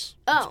 Yes.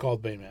 Oh. It's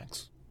called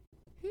Baymax.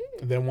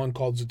 And then one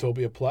called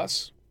Zootopia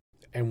Plus,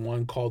 and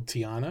one called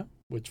Tiana,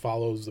 which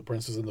follows the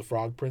Princess and the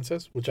Frog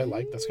Princess, which I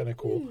like. That's kind of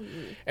cool.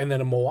 And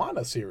then a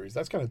Moana series.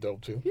 That's kind of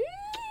dope, too.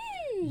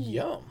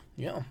 Yum.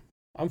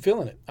 I'm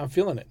feeling it.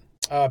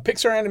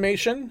 Pixar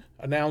Animation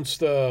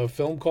announced a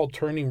film called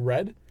Turning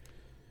Red,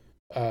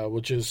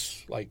 which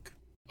is like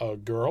a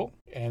girl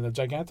and a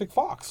gigantic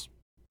fox.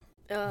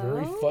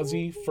 Very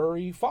fuzzy,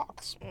 furry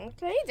fox.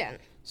 Okay, then.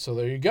 So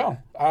there you go.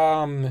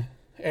 And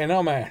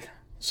oh, man,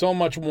 so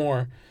much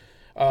more.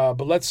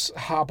 But let's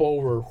hop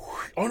over.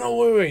 Oh, no,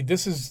 wait.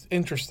 This is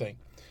interesting.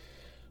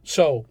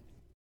 So,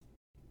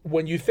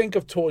 when you think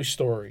of Toy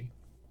Story,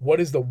 what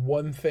is the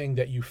one thing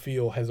that you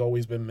feel has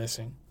always been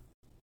missing?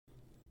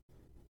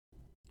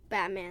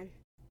 Batman.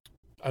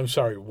 I'm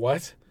sorry,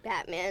 what?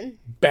 Batman?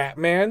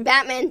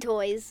 Batman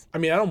toys. I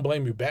mean, I don't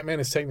blame you.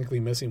 Batman is technically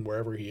missing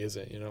wherever he is.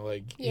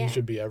 He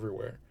should be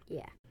everywhere.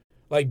 Yeah.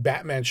 Like,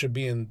 Batman should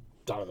be in,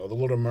 I don't know, The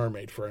Little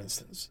Mermaid, for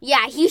instance.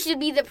 Yeah, he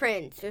should be the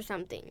prince or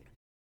something.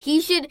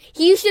 He should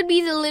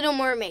be the Little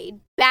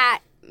Mermaid.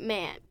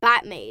 Batmaid.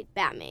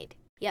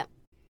 Yep.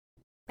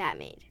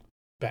 Batmaid?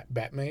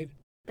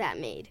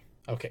 Batmaid.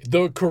 Okay.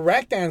 The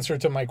correct answer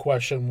to my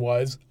question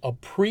was a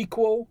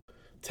prequel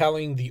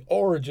telling the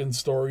origin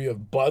story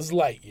of Buzz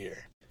Lightyear.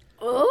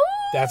 Oh!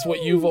 That's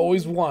what you've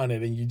always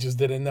wanted, and you just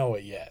didn't know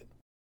it yet.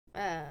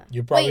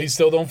 You probably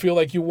still don't feel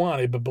like you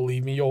want it, but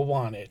believe me, you'll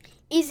want it.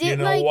 Is it You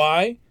know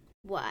why?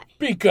 Why?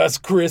 Because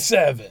Chris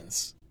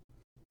Evans.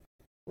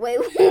 Wait,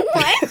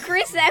 what?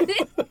 Chris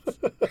Evans?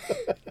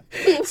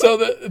 So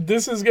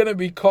this is going to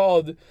be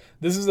called...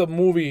 This is a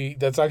movie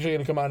that's actually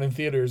going to come out in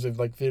theaters if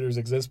theaters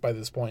exist by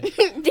this point.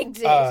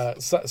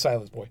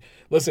 Silence, boy.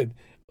 Listen,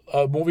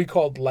 a movie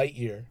called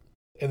Lightyear.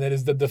 And that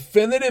is the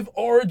definitive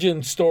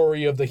origin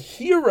story of the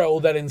hero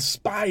that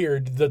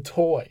inspired the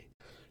toy.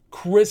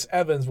 Chris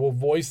Evans will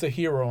voice the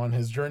hero on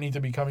his journey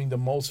to becoming the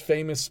most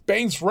famous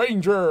Space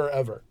Ranger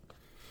ever.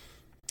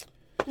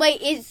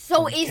 Wait,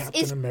 From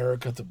Captain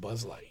America to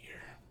Buzz Lightyear.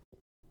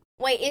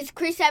 Wait, is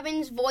Chris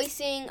Evans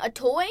voicing a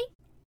toy?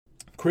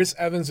 Chris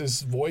Evans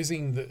is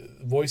voicing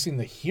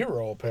the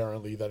hero,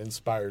 apparently, that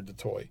inspired the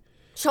toy.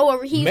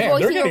 So he's voicing a real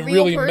person? Man, they're getting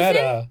really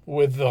meta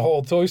with the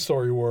whole Toy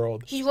Story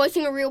world. He's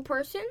voicing a real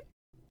person?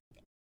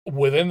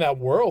 Within that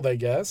world, I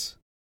guess.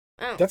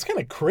 Oh. That's kind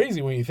of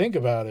crazy when you think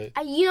about it.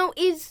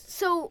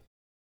 It's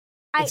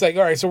like,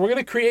 all right, so we're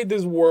going to create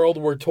this world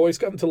where toys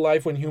come to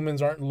life when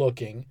humans aren't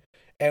looking.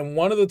 And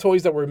one of the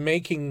toys that we're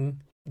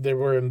inventing,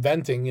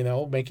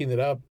 making it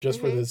up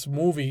just for this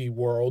movie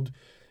world,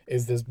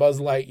 is this Buzz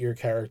Lightyear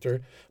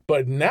character.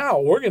 But now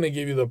we're going to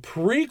give you the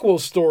prequel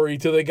story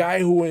to the guy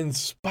who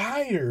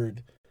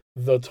inspired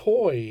the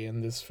toy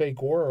in this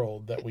fake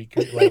world that we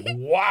could,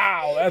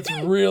 wow, that's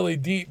really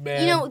deep,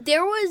 man.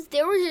 There was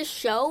a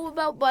show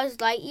about Buzz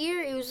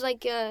Lightyear. It was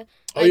like a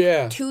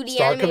 2D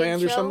Star animated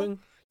Command show. Or something?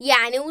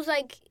 Yeah, and it was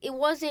like, it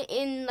wasn't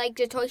in like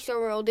the Toy Story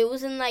world. It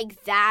was in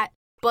like that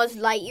Buzz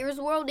Lightyear's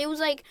world. It was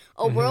like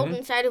a world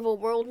inside of a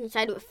world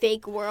inside of a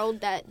fake world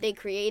that they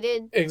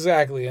created.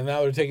 Exactly, and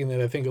now they're taking it,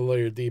 I think, a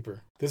layer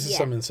deeper. This is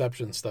some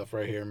Inception stuff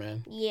right here,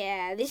 man.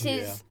 Yeah, this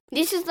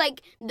is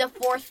like the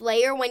fourth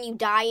layer. When you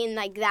die in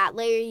like that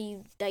layer,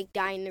 you like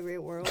die in the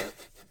real world.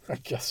 I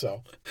guess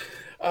so.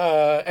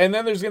 And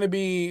then there's going to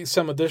be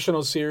some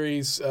additional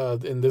series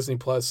in Disney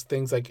Plus,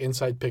 things like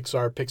Inside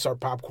Pixar, Pixar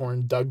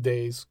Popcorn, Doug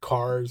Days,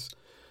 Cars.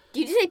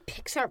 Did you say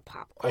Pixar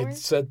Popcorn? I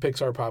said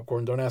Pixar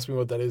Popcorn. Don't ask me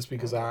what that is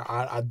because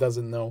I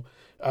doesn't know.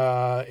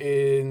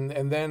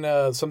 And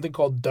then something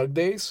called Doug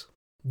Days.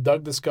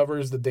 Doug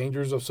discovers the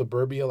dangers of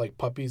suburbia like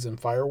puppies and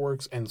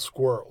fireworks and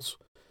squirrels.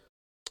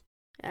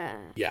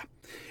 Yeah.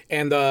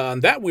 And on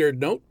that weird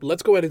note,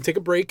 let's go ahead and take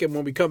a break. And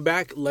when we come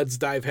back, let's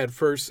dive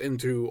headfirst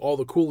into all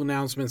the cool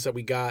announcements that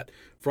we got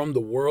from the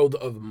world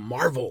of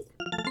Marvel.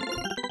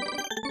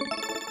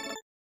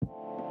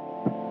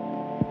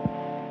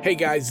 Hey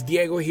guys,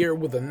 Diego here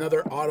with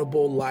another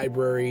Audible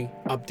Library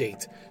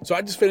update. So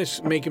I just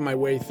finished making my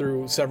way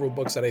through several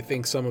books that I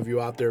think some of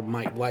you out there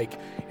might like.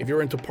 If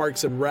you're into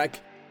Parks and Rec,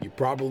 You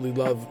probably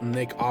love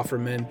Nick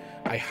Offerman.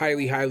 I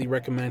highly, highly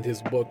recommend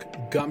his book,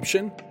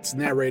 Gumption. It's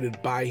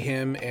narrated by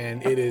him,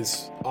 and it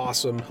is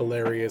awesome,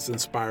 hilarious,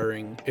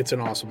 inspiring. It's an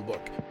awesome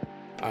book.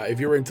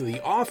 If you're into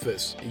The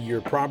Office,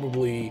 you're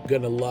probably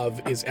going to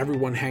love Is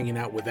Everyone Hanging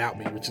Out Without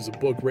Me, which is a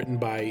book written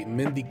by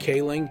Mindy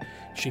Kaling.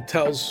 She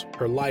tells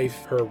her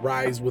life, her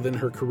rise within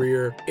her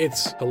career.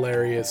 It's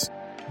hilarious.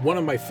 One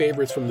of my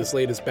favorites from this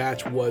latest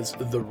batch was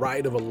The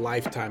Ride of a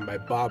Lifetime by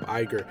Bob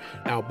Iger.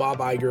 Now, Bob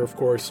Iger, of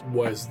course,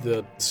 was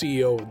the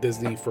CEO of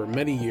Disney for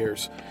many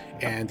years,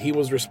 and he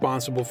was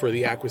responsible for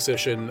the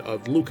acquisition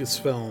of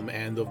Lucasfilm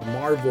and of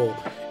Marvel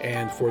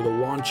and for the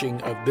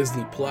launching of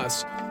Disney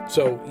Plus.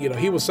 So,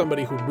 he was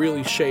somebody who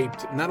really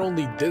shaped not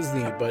only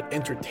Disney, but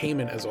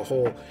entertainment as a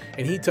whole.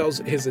 And he tells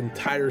his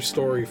entire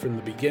story from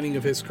the beginning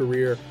of his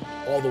career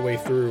all the way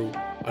through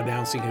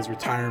announcing his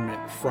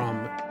retirement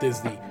from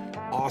Disney.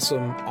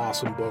 Awesome,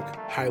 awesome book.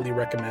 Highly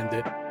recommend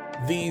it.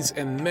 These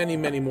and many,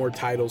 many more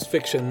titles,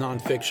 fiction,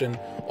 nonfiction,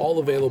 all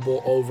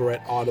available over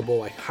at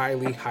Audible. I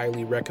highly,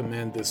 highly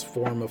recommend this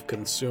form of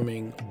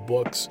consuming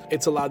books.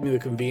 It's allowed me the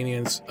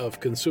convenience of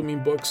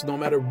consuming books no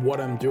matter what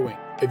I'm doing.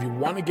 If you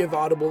want to give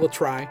Audible a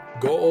try,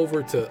 go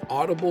over to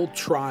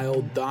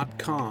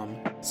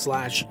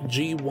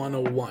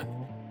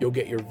audibletrial.com/G101. You'll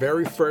get your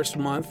very first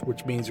month,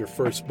 which means your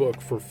first book,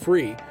 for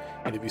free.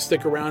 And if you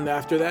stick around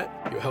after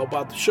that, you'll help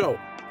out the show.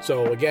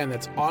 So again,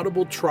 that's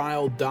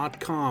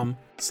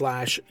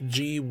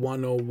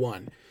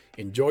audibletrial.com/G101.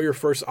 Enjoy your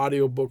first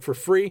audiobook for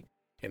free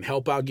and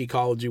help out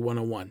Geekology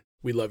 101.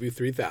 We love you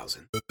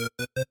 3000.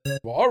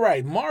 All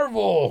right,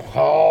 Marvel.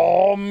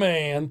 Oh,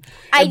 man.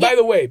 And by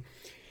the way,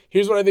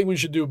 here's what I think we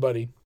should do,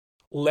 buddy.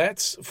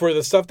 For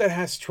the stuff that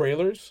has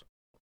trailers,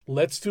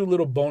 let's do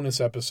little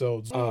bonus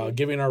episodes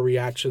giving our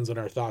reactions and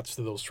our thoughts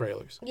to those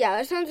trailers. Yeah,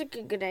 that sounds like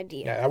a good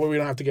idea. Yeah, that way we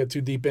don't have to get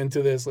too deep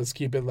into this. Let's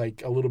keep it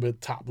like a little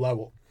bit top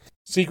level.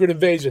 Secret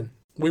Invasion.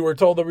 We were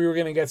told that we were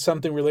going to get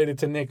something related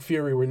to Nick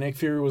Fury, where Nick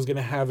Fury was going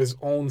to have his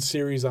own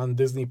series on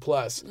Disney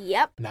Plus.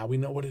 Yep. Now we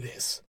know what it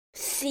is.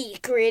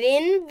 Secret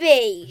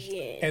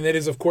Invasion. And it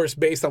is, of course,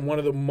 based on one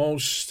of the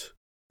most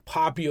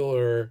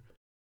popular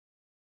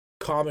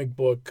comic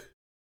book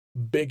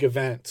big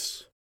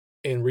events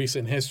in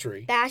recent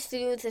history. That has to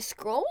do with the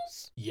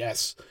Skrulls?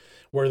 Yes.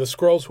 Where the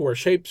Skrulls, who are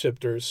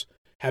shapeshifters,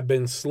 have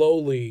been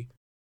slowly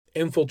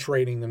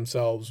infiltrating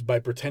themselves by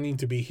pretending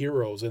to be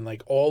heroes, and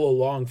all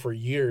along for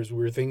years we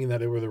were thinking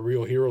that they were the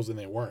real heroes and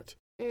they weren't.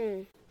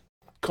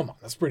 Come on,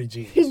 that's pretty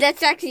genius.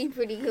 That's actually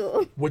pretty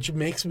cool. Which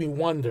makes me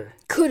wonder,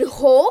 could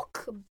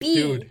Hulk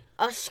be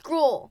a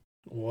Skrull?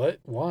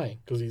 What? Why?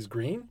 Because he's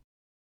green?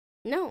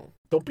 No.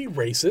 Don't be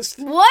racist.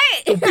 What?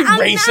 Don't be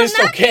racist,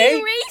 I'm not okay?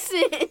 being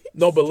racist.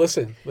 No, but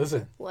listen.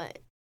 What?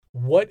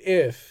 What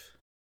if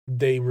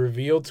they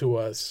reveal to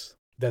us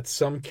that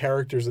some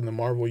characters in the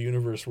Marvel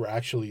Universe were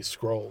actually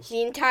Skrulls?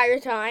 The entire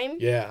time?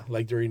 Yeah,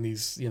 during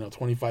these,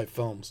 25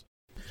 films.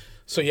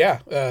 So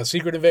yeah,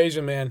 Secret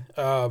Invasion, man.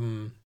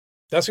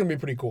 That's going to be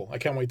pretty cool. I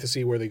can't wait to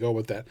see where they go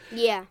with that.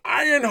 Yeah.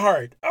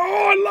 Ironheart. Oh,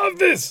 I love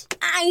this.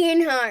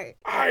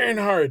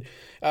 Ironheart.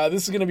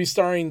 This is going to be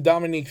starring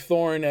Dominique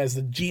Thorne as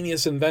the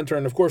genius inventor.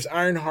 And, of course,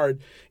 Ironheart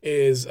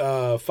is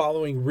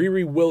following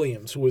Riri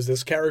Williams, who is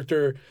this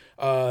character,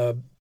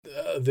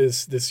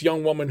 this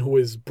young woman who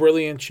is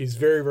brilliant. She's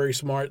very, very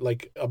smart,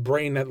 like a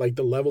brain at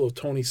the level of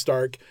Tony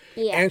Stark.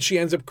 Yeah. And she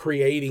ends up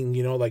creating,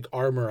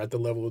 armor at the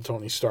level of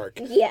Tony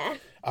Stark. Yeah.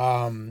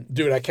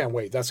 Dude, I can't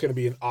wait. That's going to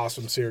be an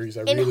awesome series.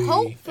 I really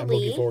am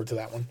looking forward to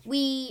that one.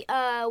 We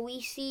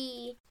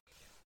see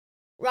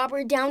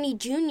Robert Downey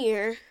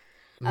Jr.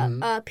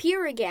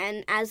 Appear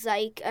again as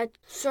a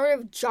sort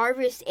of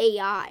Jarvis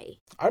AI.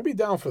 I'd be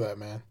down for that,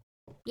 man.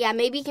 Yeah,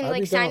 maybe he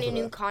can sign a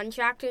new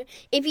contract.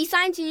 If he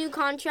signs a new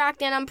contract,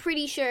 then I'm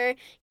pretty sure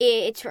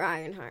it's for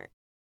Ironheart.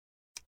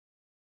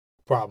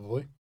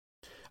 Probably.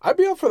 I'd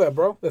be up for that,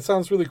 bro. That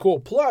sounds really cool.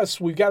 Plus,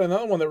 we've got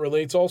another one that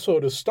relates also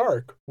to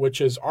Stark,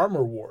 which is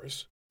Armor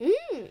Wars.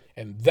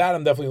 And that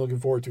I'm definitely looking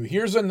forward to.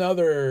 Here's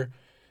another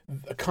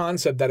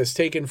concept that is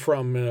taken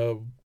from a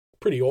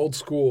pretty old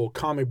school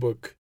comic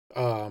book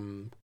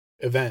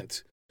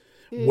event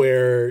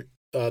where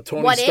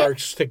Tony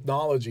Stark's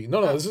technology...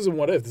 No, this isn't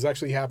What If. This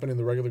actually happened in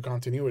the regular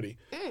continuity.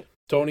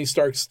 Tony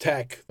Stark's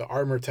tech, the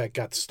armor tech,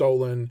 got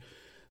stolen.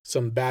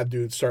 Some bad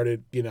dudes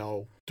started,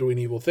 doing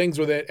evil things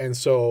with it, and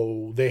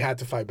so they had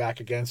to fight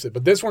back against it.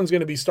 But this one's going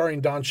to be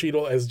starring Don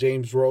Cheadle as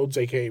James Rhodes,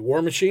 a.k.a.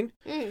 War Machine,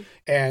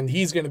 and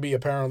he's going to be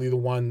apparently the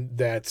one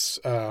that's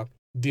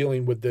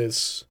dealing with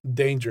this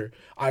danger.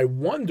 I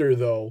wonder,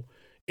 though,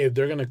 if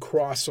they're going to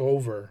cross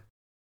over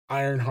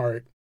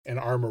Ironheart and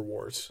Armor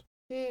Wars,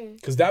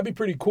 because that'd be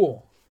pretty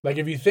cool.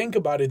 If you think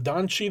about it,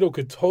 Don Cheadle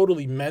could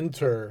totally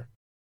mentor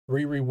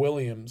Riri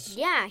Williams.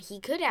 Yeah, he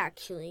could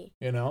actually.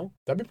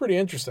 That'd be pretty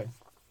interesting.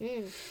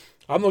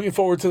 I'm looking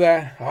forward to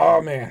that.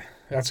 Oh, man.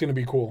 That's going to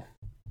be cool.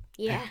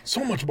 Yeah.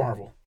 So much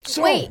Marvel.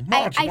 I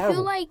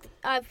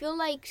feel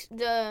like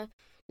the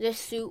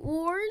Suit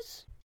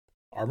Wars.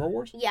 Armor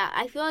Wars? Yeah,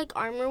 I feel like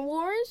Armor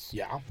Wars.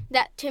 Yeah.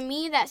 That, to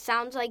me, that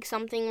sounds like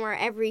something where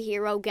every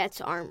hero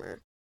gets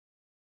armor.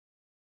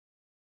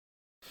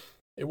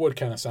 It would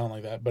kind of sound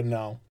like that, but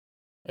no.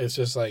 It's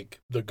just like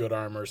the good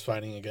armors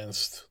fighting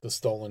against the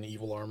stolen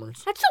evil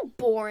armors. That's so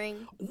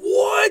boring.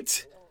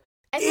 What?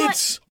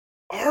 It's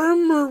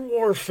armor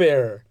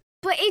warfare.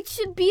 But it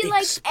should be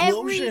like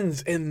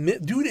explosions and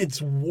dude,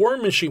 it's War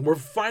Machine. We're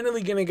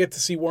finally gonna get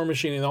to see War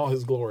Machine in all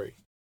his glory.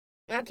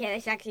 Okay,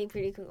 that's actually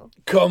pretty cool.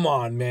 Come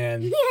on,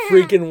 man. Yeah.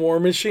 Freaking War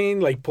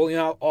Machine, like pulling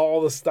out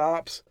all the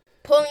stops.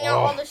 Pulling out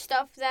all the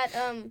stuff that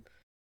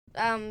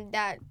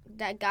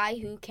that guy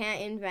who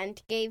can't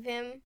invent gave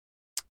him.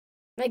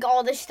 Like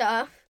all the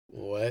stuff.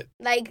 What?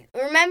 Like,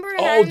 remember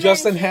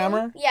Justin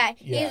Hammer? Yeah.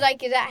 He was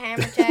like, is that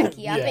hammer tech?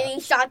 Yeah. And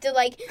he shot the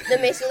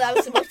missile that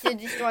was supposed to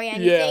destroy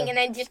anything and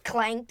then just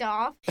clanked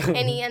off. And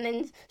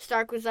then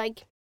Stark was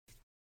like,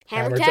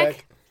 hammer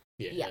tech?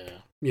 Yeah.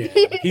 Yep.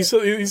 Yeah. He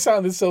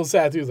sounded so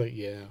sad. He was like,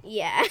 yeah.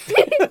 Yeah.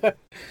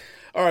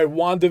 All right,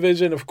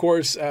 WandaVision, of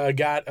course,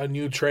 got a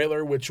new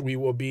trailer, which we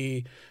will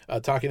be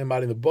talking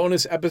about in the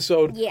bonus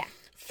episode. Yeah.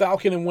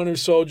 Falcon and Winter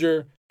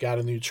Soldier got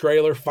a new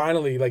trailer.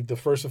 Finally, like the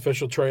first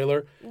official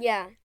trailer.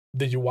 Yeah.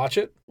 Did you watch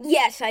it?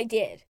 Yes, I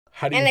did.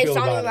 How do you feel about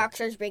it? And I saw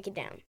Rockstars break it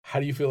down. How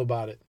do you feel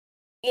about it?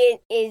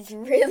 It is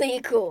really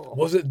cool.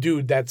 Was it,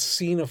 dude, that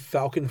scene of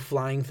Falcon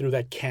flying through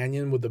that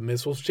canyon with the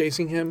missiles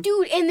chasing him?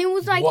 Dude, and it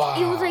was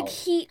like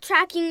heat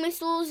tracking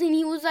missiles, and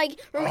he was like,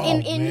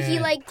 he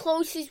like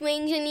closed his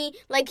wings, and he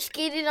like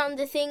skidded on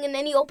the thing, and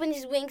then he opened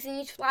his wings, and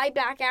he fly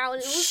back out,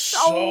 and it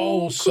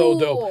was so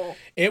dope.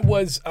 It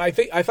was, I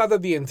thought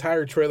that the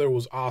entire trailer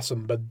was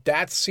awesome, but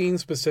that scene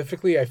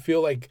specifically, I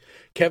feel like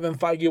Kevin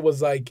Feige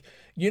was like,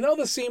 you know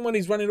the scene when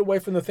he's running away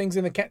from the things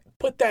in the canyon?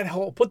 Put that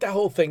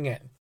whole thing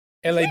in.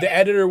 And like the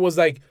editor was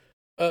like,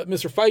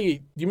 Mr.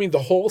 Feige, you mean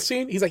the whole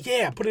scene? He's like,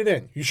 yeah, put it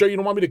in. You sure you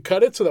don't want me to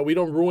cut it so that we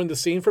don't ruin the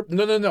scene for?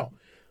 No.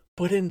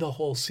 Put in the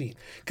whole scene.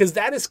 Because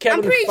that is Kevin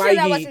Feige. I'm pretty sure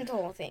that wasn't the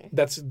whole thing.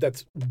 That's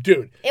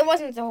dude. It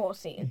wasn't the whole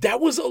scene.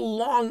 That was a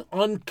long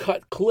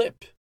uncut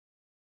clip.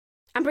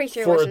 I'm pretty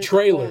sure it wasn't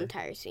the whole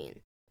entire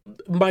scene.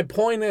 My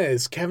point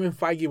is, Kevin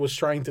Feige was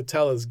trying to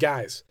tell us,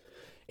 guys,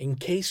 in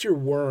case you're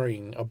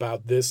worrying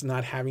about this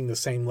not having the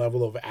same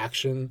level of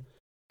action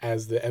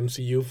as the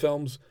MCU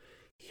films,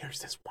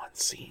 here's this one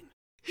scene.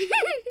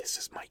 This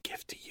is my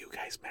gift to you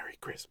guys. Merry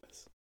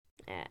Christmas.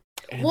 And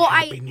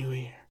Happy New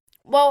Year.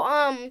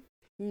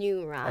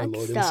 New rock Our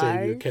Lord stars. and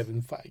Savior,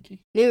 Kevin Feige.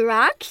 New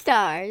rock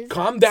stars.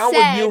 Calm down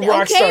with new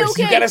rock stars.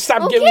 Okay. You gotta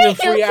stop giving them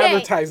free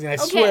advertising. I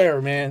swear,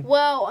 man.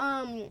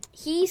 Well,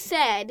 he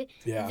said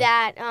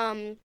that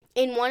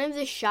in one of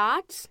the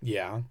shots,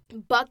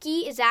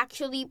 Bucky is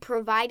actually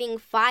providing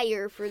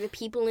fire for the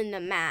people in the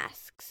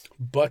masks.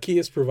 Bucky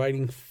is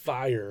providing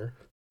fire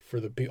for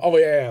the people. Oh,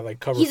 yeah, like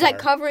cover He's fire. Like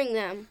covering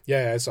them.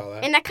 Yeah, I saw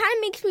that. And that kind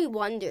of makes me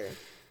wonder.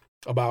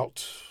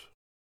 About?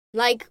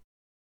 Like,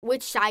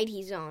 which side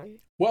he's on.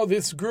 Well,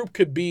 this group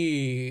could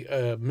be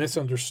a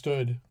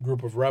misunderstood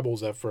group of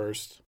rebels at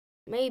first.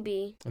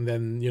 Maybe. And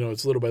then,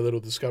 it's little by little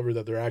discovered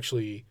that they're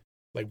actually,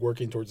 like,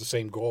 working towards the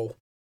same goal.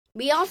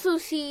 We also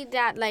see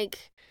that,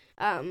 like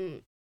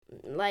knockoff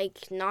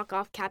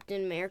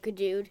Captain America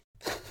dude.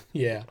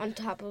 Yeah. On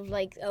top of,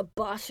 like, a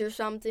bus or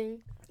something.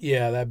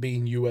 Yeah, that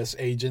being U.S.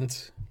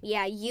 agent.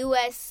 Yeah,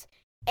 U.S.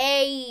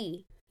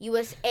 agent.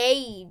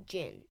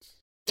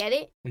 Get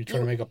it? Are you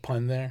trying to make a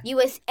pun there?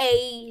 U.S.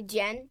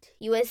 agent.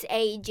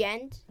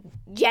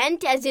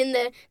 Gent as in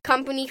the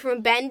company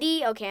from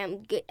Bendy. Okay,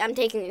 I'm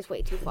taking this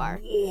way too far.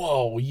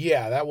 Whoa,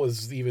 yeah, that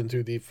was even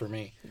too deep for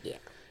me. Yeah.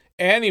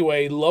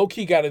 Anyway,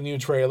 Loki got a new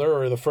trailer,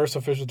 or the first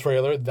official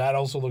trailer. That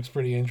also looks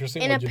pretty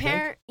interesting. And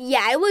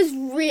yeah, it was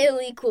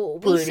really cool.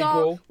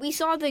 Cool. We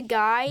saw the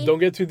guy. Don't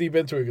get too deep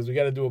into it because we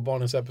got to do a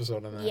bonus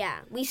episode on that. Yeah,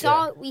 we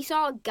saw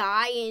a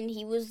guy, and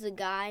he was the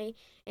guy,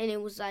 and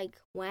it was like,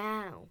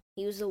 wow,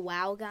 he was the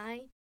wow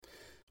guy.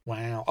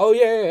 Wow. Oh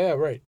yeah,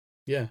 right.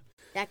 Yeah.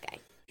 That guy.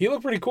 He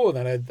looked pretty cool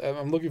in that.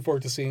 I'm looking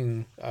forward to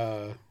seeing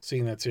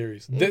that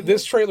series. Mm-hmm.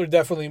 This trailer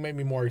definitely made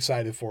me more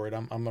excited for it.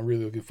 I'm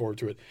really looking forward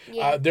to it.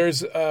 Yeah.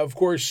 There's of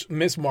course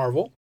Miss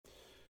Marvel,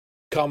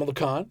 Kamala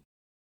Khan.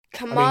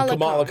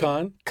 Kamala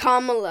Khan.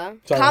 Kamala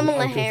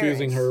I'm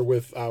confusing her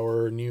with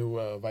our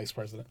new vice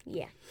president.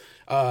 Yeah.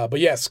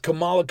 But yes,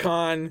 Kamala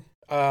Khan.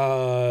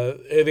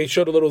 They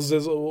showed a little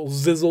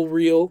sizzle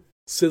reel,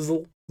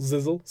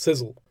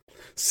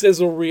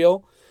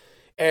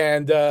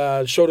 and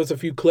showed us a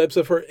few clips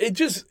of her. It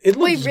looks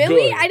Wait,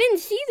 really? good. I didn't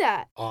see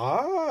that.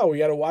 We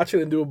got to watch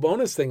it and do a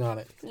bonus thing on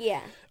it. Yeah.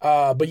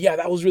 But yeah,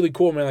 that was really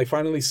cool, man. Like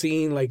finally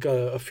seeing like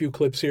a few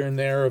clips here and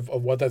there of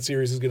what that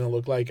series is going to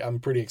look like. I'm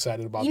pretty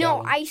excited about that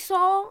one. I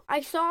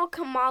saw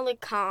Kamala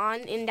Khan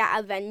in that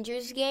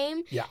Avengers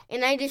game. Yeah.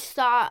 And I just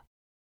thought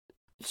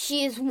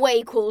she is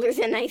way cooler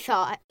than I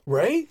thought.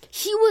 Right?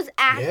 She was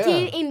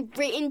acted and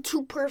written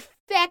to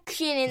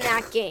perfection in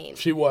that game.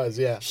 She was,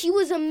 yeah. She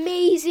was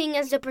amazing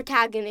as the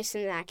protagonist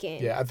in that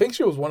game. Yeah, I think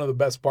she was one of the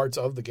best parts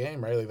of the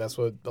game, right? Like that's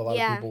what a lot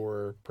of people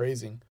were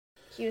praising.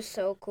 She was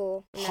so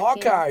cool.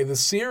 Hawkeye, the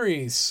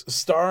series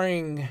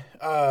starring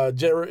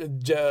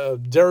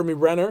Jeremy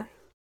Renner.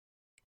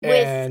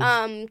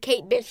 With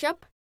Kate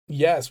Bishop.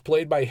 Yes,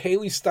 played by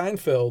Haley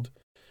Steinfeld.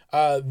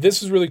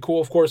 This is really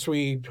cool. Of course,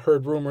 we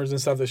heard rumors and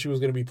stuff that she was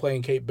going to be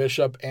playing Kate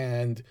Bishop,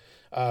 and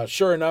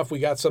sure enough, we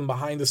got some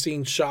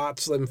behind-the-scenes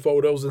shots and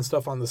photos and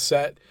stuff on the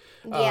set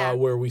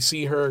where we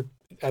see her,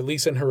 at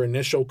least in her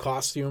initial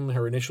costume,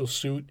 her initial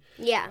suit.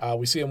 Yeah.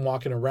 We see him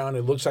walking around.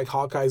 It looks like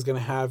Hawkeye's going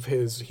to have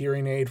his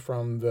hearing aid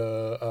from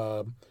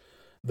the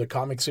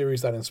comic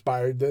series that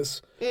inspired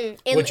this,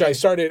 which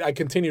I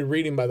continued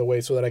reading, by the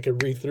way, so that I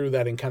could read through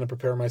that and kind of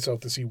prepare myself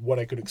to see what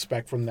I could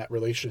expect from that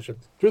relationship.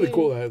 It's really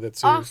cool, that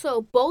series.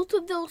 Also, both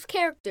of those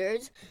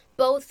characters,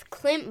 both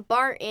Clint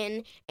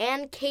Barton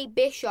and Kate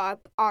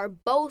Bishop, are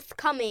both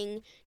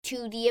coming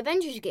to the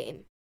Avengers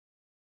game.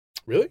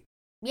 Really?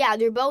 Yeah,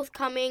 they're both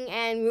coming,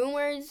 and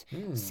rumors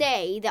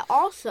say that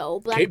also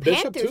Black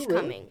Panther's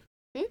coming.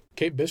 Really?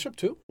 Kate Bishop,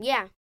 too?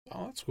 Yeah.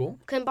 Oh, that's cool.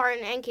 Clint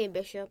Barton and Kate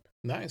Bishop.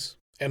 Nice.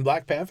 And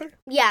Black Panther?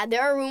 Yeah,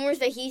 there are rumors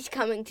that he's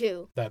coming,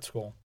 too. That's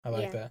cool. I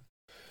like that.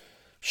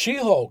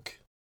 She-Hulk.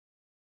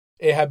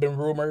 It had been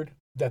rumored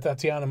that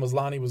Tatiana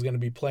Maslany was going to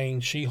be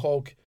playing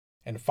She-Hulk,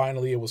 and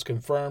finally it was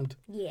confirmed.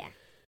 Yeah.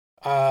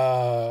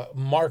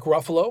 Mark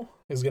Ruffalo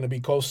is going to be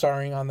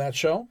co-starring on that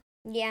show.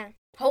 Yeah.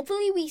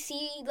 Hopefully we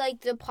see,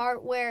 like, the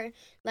part where,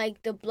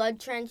 like, the blood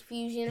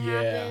transfusion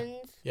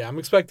happens. Yeah, I'm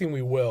expecting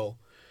we will.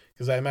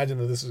 Because I imagine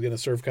that this is going to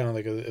serve kind of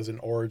like as an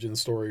origin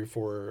story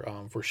for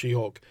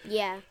She-Hulk.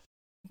 Yeah.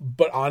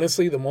 But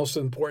honestly, the most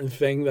important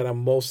thing that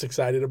I'm most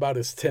excited about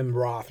is Tim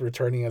Roth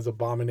returning as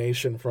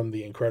Abomination from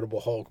the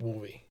Incredible Hulk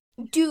movie.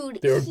 Dude,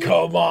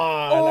 come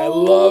on. I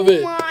love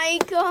it. Oh, my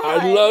God.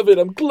 I love it.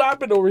 I'm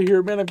clapping over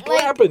here, man. I'm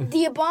clapping.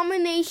 The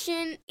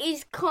Abomination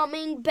is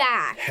coming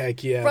back.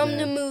 Heck yeah, from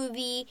the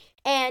movie.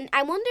 And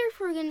I wonder if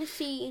we're going to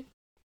see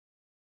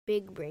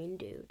Big Brain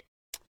Dude.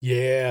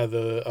 Yeah,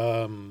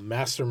 the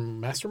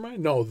mastermind?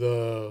 No,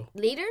 the...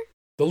 Leader?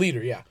 The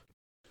leader, yeah.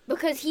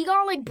 Because he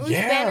got, like, Bruce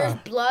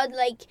Banner's blood,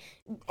 like...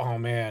 Oh,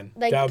 man.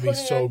 Like, that would be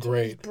so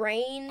great. His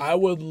brain. I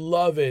would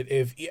love it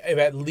if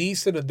at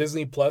least in a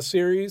Disney Plus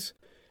series,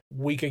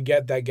 we could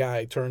get that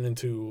guy turned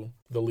into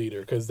the leader.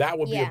 Because that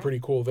would be a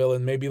pretty cool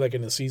villain. Maybe, like,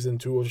 in a season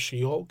 2 of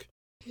She-Hulk.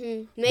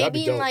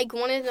 Maybe in, like,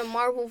 one of the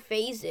Marvel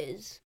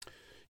phases.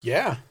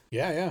 Yeah.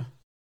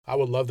 I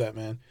would love that,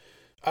 man.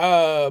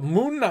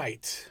 Moon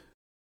Knight.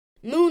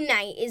 Moon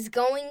Knight is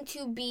going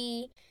to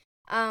be,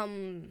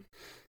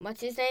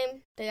 what's his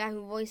name? The guy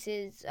who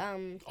voices,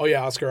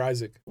 Oscar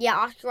Isaac. Yeah,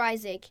 Oscar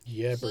Isaac.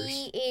 Yeah,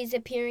 he is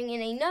appearing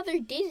in another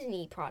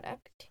Disney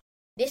product.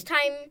 This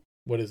time...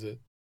 What is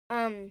it?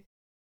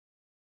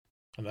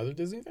 Another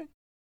Disney thing?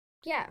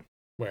 Yeah.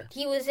 Where?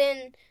 He was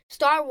in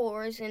Star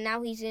Wars, and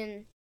now he's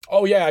in...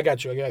 Oh, yeah, I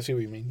got you. I see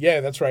what you mean. Yeah,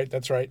 that's right.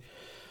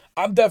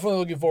 I'm definitely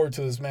looking forward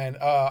to this, man.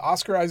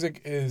 Oscar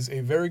Isaac is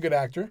a very good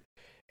actor,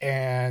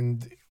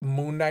 and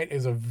Moon Knight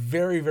is a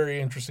very, very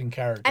interesting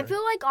character. I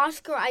feel like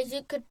Oscar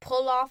Isaac could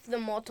pull off the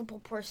multiple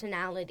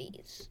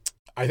personalities.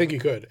 I think he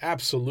could.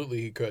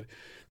 Absolutely he could.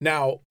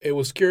 Now, it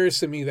was curious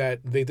to me that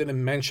they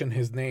didn't mention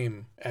his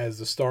name as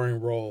the starring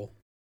role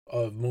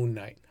of Moon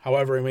Knight.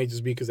 However, it may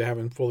just be because they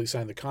haven't fully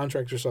signed the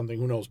contract or something.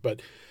 Who knows?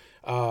 But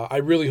I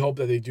really hope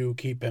that they do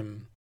keep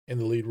him in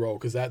the lead role,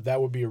 because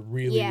that would be a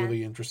really,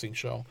 really interesting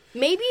show.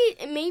 Maybe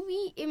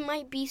it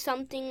might be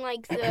something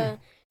like the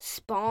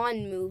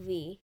Spawn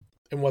movie.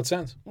 In what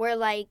sense? Where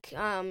like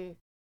the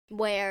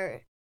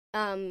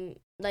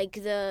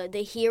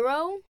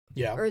hero,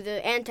 or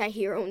the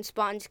anti-hero in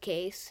Spawn's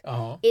case,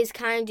 is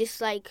kind of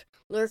just like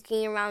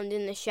lurking around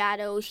in the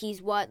shadows.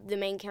 He's what the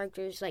main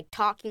character is like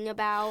talking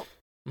about.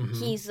 Mm-hmm.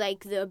 He's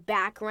like the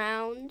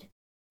background,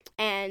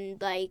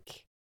 and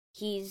like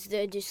he's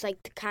the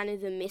kind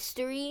of the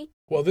mystery.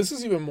 Well, this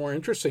is even more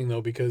interesting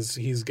though, because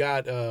he's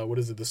got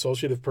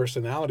dissociative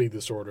personality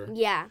disorder.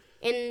 Yeah,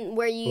 and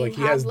where you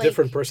he has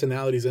different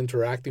personalities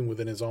interacting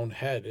within his own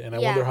head, and I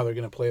wonder how they're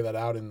going to play that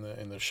out in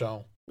the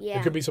show. Yeah,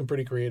 there could be some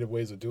pretty creative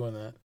ways of doing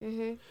that.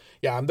 Mm-hmm.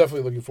 Yeah, I'm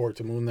definitely looking forward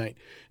to Moon Knight.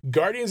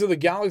 Guardians of the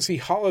Galaxy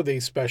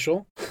Holiday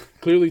Special,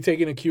 clearly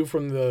taking a cue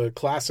from the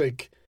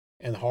classic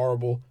and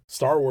horrible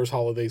Star Wars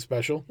Holiday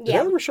Special. Did I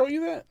ever show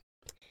you that?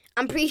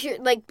 I'm pretty sure,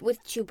 like,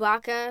 with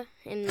Chewbacca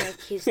and, like,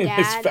 his dad.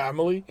 His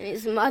family. And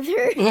his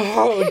mother.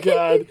 Oh,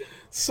 God.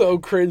 So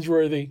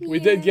cringeworthy. Yeah. We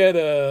did get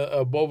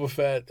a Boba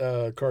Fett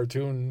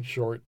cartoon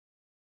short.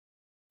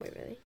 Wait,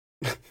 really?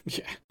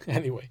 Yeah.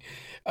 Anyway.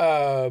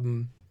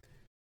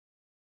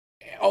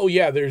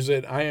 There's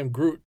an I Am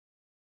Groot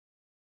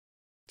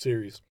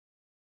series.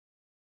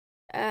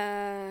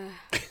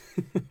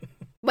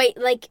 Wait,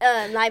 like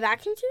a live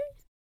action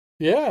series?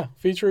 Yeah.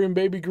 Featuring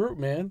Baby Groot,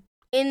 man.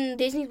 In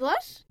Disney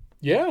Plus?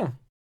 Yeah.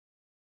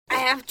 I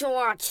have to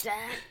watch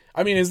that.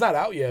 I mean, it's not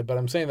out yet, but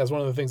I'm saying that's one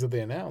of the things that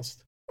they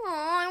announced. Oh,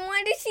 I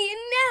want to see it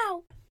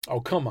now. Oh,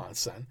 come on,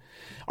 son.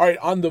 All right,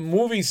 on the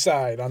movie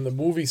side,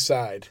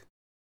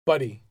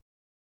 buddy.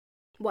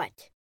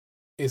 What?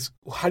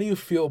 How do you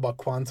feel about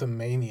Quantum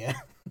Mania?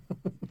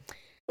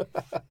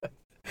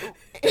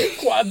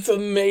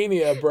 Quantum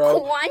Mania,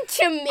 bro.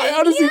 Quantum Mania? I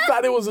honestly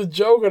thought it was a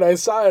joke when I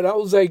saw it. I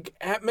was like,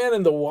 Ant-Man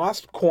and the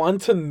Wasp,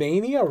 Quantum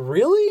Mania?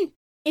 Really?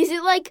 Is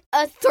it like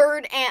a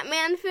third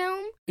Ant-Man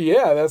film?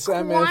 Yeah, that's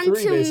Ant-Man 3,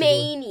 basically.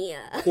 Quantumania.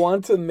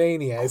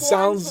 Quantumania. It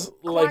sounds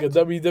like a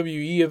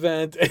WWE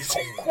event.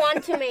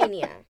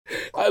 Quantumania.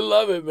 I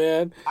love it,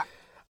 man.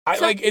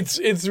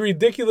 It's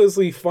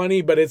ridiculously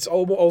funny, but it's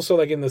also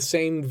like in the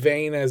same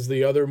vein as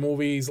the other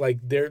movies. Like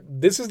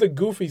this is the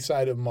goofy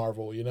side of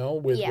Marvel,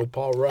 with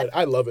Paul Rudd.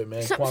 I love it,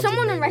 man.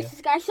 Someone arrest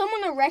this guy.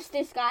 Someone arrest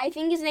this guy. I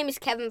think his name is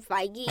Kevin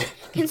Feige.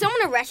 Can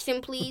someone arrest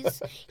him,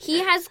 please? He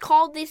has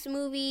called this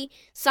movie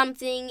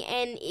something,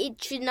 and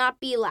it should not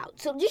be allowed.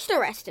 So just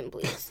arrest him,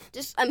 please.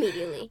 Just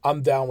immediately.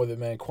 I'm down with it,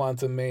 man.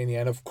 Quantumania,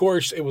 and of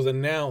course, it was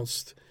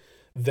announced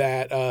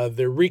that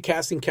they're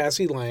recasting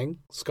Cassie Lang,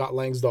 Scott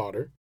Lang's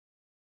daughter.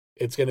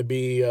 It's going to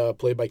be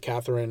played by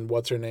Catherine,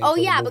 what's her name? Oh,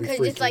 yeah, because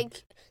Freaky. It's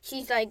like,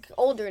 she's like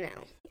older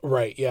now.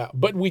 Right, yeah.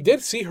 But we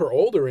did see her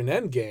older in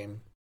Endgame.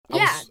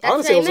 Honestly,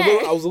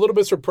 I was a little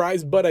bit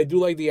surprised, but I do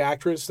like the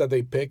actress that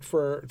they picked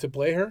to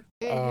play her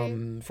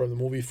from the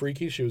movie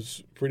Freaky. She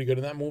was pretty good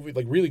in that movie,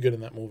 like really good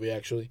in that movie,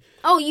 actually.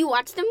 Oh, you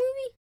watched the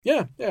movie?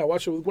 Yeah, I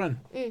watched it with Gwen.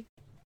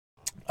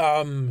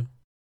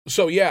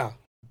 So, yeah,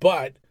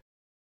 but,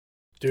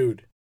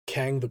 dude,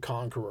 Kang the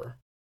Conqueror.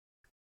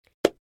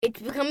 It's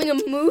becoming a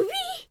movie?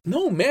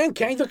 No, man.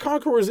 Kang the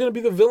Conqueror is going to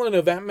be the villain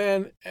of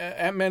Ant-Man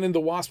and the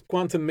Wasp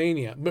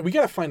Quantumania. But we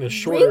got to find a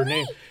shorter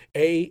name.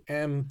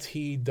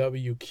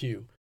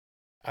 AMTWQ.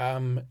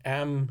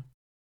 Amok.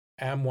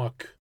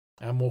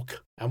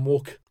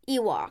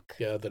 Ewok.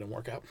 Yeah, that didn't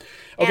work out.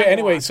 Okay,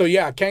 anyway, so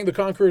yeah, Kang the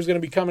Conqueror is going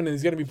to be coming, and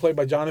he's going to be played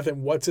by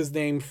Jonathan, what's his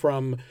name,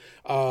 from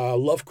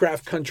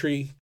Lovecraft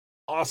Country.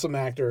 Awesome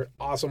actor.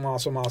 Awesome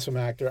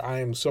actor. I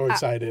am so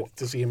excited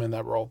to see him in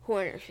that role. Who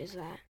on earth is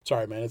that?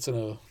 Sorry, man. It's in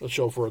a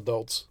show for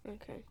adults.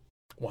 Okay.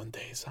 One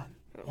day, son.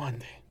 One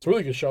day. It's a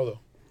really good show, though.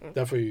 Okay.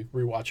 Definitely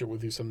rewatch it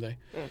with you someday.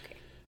 Okay.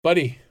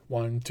 Buddy.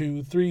 1,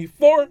 2, 3,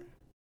 4.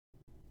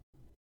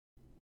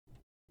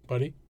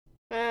 Buddy.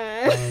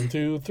 1,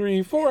 2,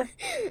 3, 4.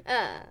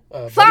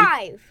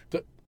 5.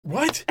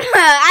 What?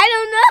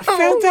 I don't know.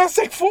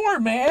 Fantastic Four,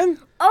 man.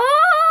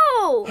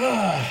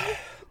 Oh.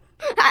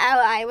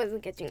 I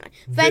wasn't catching on.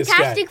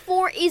 Fantastic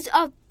Four is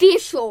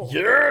official.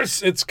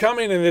 Yes, it's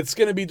coming, and it's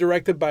going to be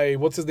directed by,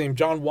 what's his name,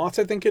 John Watts,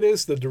 I think it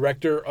is, the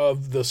director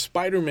of the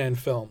Spider-Man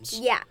films.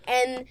 Yeah,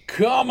 and...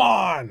 Come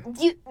on!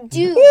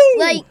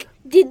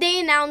 Did they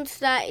announce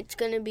that it's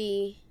going to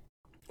be...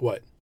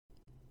 What?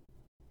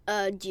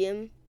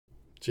 Jim.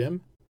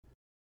 Jim?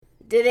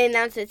 Did they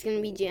announce that it's going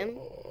to be Jim?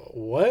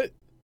 What?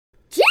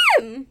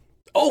 Jim!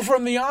 Oh,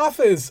 from The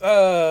Office!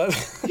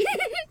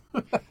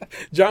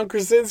 John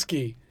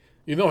Krasinski.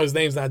 You know his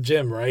name's not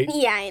Jim, right?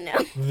 Yeah, I know.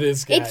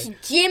 This guy. It's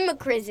Jim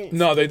Krasinski.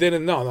 No, they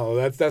didn't. No,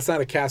 that's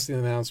not a casting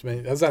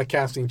announcement. That's not a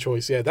casting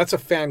choice. Yeah, that's a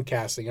fan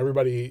casting.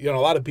 Everybody, a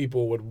lot of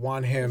people would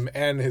want him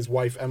and his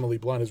wife, Emily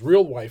Blunt, his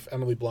real wife,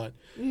 Emily Blunt,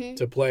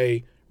 to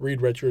play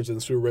Reed Richards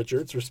and Sue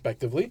Richards,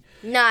 respectively.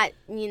 Not,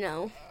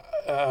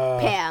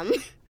 Pam.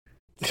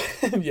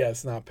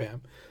 Yes, not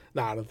Pam.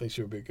 No, I don't think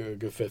she would be a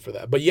good fit for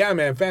that. But yeah,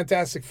 man,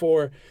 Fantastic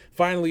Four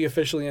finally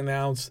officially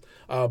announced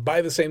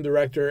by the same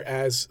director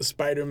as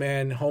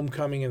Spider-Man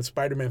Homecoming and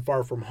Spider-Man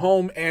Far From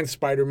Home and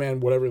Spider-Man,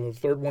 whatever the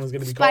third one is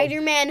going to be called.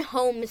 Spider-Man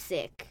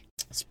Homesick.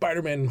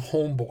 Spider-Man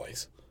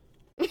Homeboys.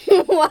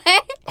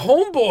 What?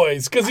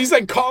 Homeboys, because he's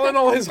like calling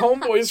all his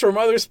homeboys from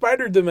other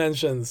spider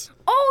dimensions.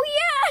 Oh,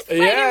 yeah,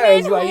 Spider-Man Yeah,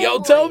 it's like, yo,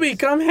 Toby,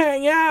 come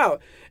hang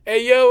out.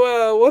 Hey,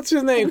 yo, what's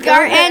his name?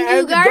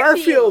 Andrew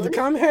Garfield.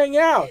 Come hang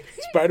out.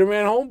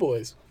 Spider-Man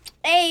Homeboys.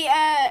 Hey,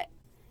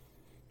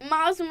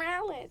 Miles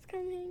Morales,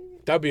 come hang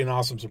out. That'd be an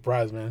awesome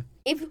surprise, man.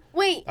 I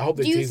hope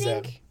they tease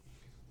that.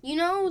 You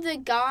know the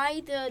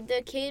guy,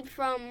 the kid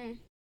from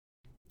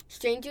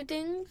Stranger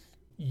Things?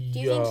 Do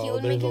you think he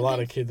would there's a lot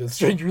of kids in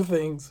Stranger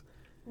Things.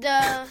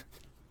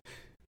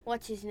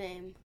 What's his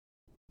name?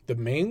 The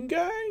main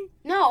guy?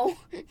 No,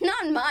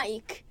 not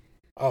Mike.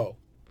 Oh.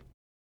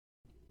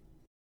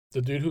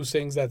 The dude who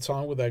sings that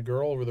song with that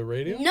girl over the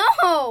radio? No!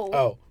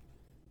 Oh.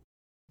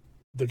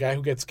 The guy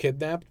who gets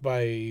kidnapped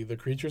by the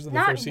creatures in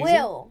the first season? Not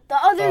Will. The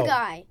other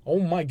guy. Oh,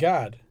 my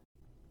God.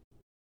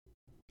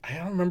 I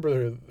don't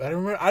remember.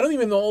 I don't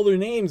even know all their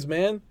names,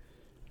 man.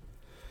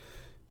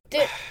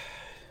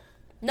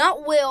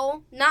 Not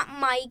Will. Not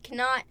Mike.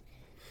 Not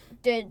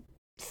the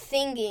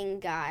singing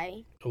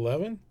guy.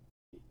 11?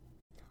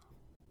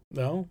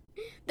 No?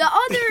 The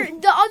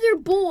other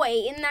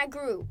boy in that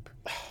group.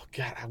 Oh,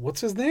 God.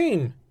 What's his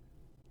name?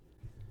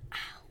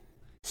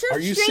 Search Are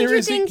you Stranger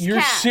seriously? Things You're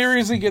cast.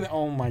 seriously gonna?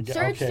 Oh my God!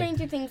 Search okay.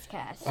 Stranger Things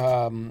cast.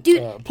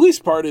 Dude, please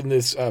pardon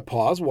this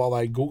pause while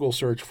I Google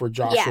search for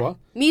Joshua. Yeah,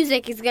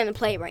 music is gonna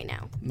play right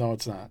now. No,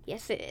 it's not.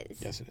 Yes, it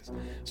is. Yes, it is.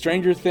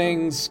 Stranger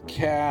Things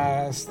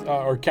cast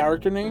or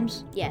character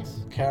names?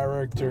 Yes.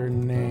 Character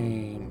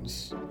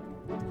names.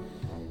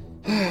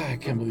 I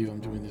can't believe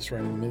I'm doing this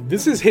right now.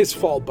 This is his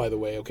fault, by the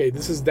way. Okay,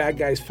 this is that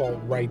guy's fault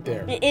right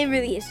there. It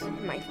really is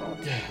my fault.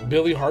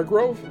 Billy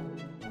Hargrove.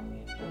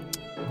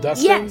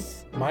 Dustin.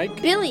 Yes.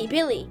 Mike?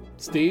 Billy.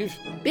 Steve?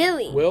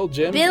 Billy. Will?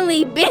 Jim?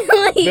 Billy.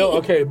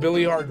 Okay,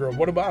 Billy Hargrove.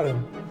 What about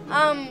him?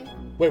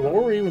 Wait, what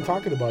were we even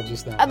talking about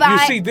just now? About-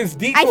 you see, this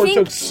detour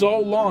took so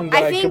long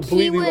that I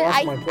completely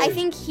lost my place. I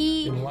think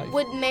he in life.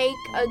 would make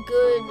a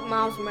good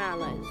Miles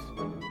Morales.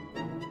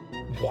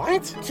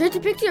 What? Search a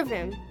picture of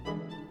him.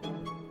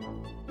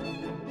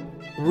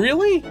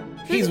 Really?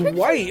 He's a picture.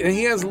 white and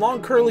he has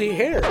long curly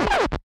hair.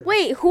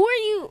 Wait, who are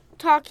you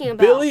talking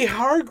about? Billy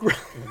Hargrave.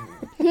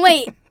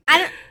 Wait,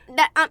 I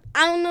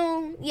don't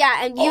know.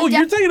 Yeah, and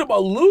You're talking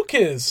about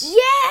Lucas.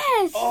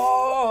 Yes.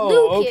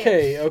 Oh,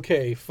 Lucas.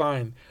 okay,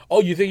 fine.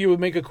 Oh, you think you would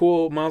make a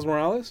cool Miles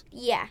Morales?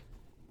 Yeah.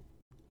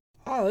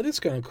 Oh, that is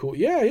kind of cool.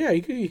 Yeah,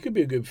 he could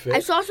be a good fit. I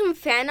saw some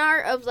fan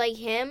art of like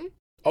him.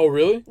 Oh,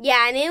 really?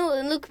 Yeah, and it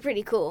looked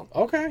pretty cool.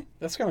 Okay,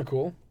 that's kind of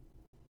cool.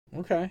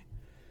 Okay.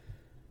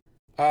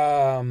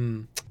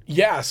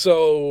 Yeah.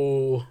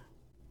 So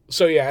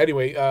yeah.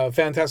 Anyway,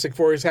 Fantastic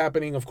Four is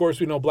happening. Of course,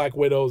 we know Black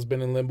Widow has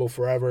been in limbo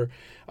forever.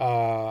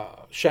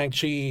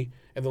 Shang-Chi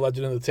and the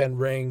Legend of the Ten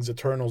Rings,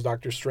 Eternals,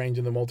 Doctor Strange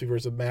and the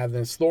Multiverse of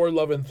Madness, Thor: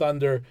 Love and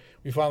Thunder.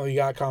 We finally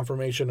got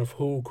confirmation of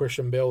who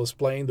Christian Bale is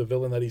playing, the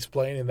villain that he's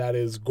playing, and that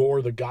is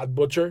Gore the God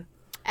Butcher.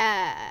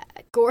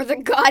 Gore the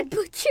God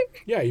Butcher.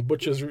 Yeah, he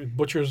butchers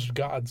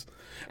gods.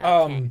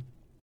 Okay.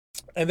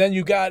 And then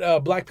you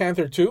got Black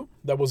Panther 2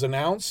 that was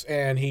announced,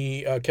 and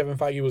Kevin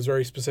Feige was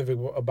very specific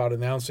about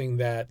announcing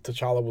that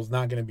T'Challa was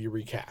not going to be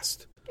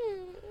recast.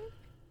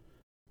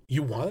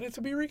 You wanted it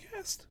to be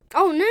recast?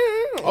 Oh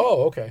no.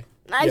 Oh, okay.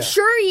 I'm Yeah.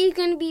 sure he's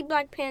gonna be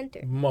Black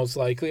Panther. Most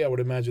likely, I would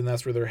imagine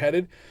that's where they're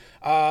headed.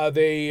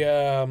 They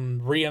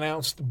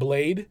re-announced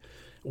Blade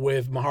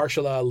with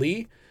Mahershala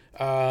Ali,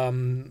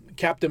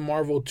 Captain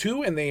Marvel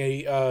 2, and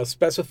they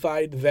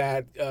specified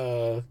that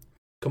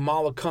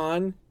Kamala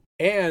Khan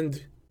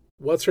and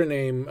what's her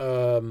name?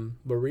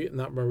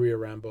 Not Maria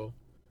Rambeau.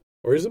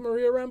 Or is it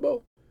Maria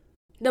Rambeau?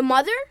 The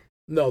mother?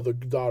 No, the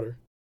daughter.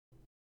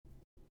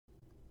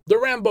 The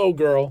Rambeau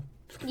girl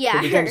Yeah.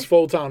 who becomes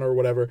Photon or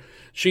whatever.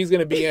 She's going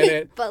to be in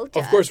it.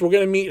 Photon. Of course, we're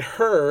going to meet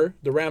her,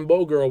 the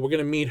Rambeau girl. We're going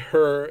to meet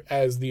her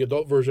as the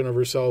adult version of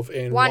herself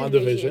in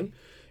WandaVision.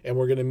 And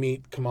we're going to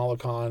meet Kamala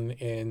Khan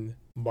in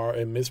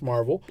Miss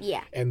Marvel.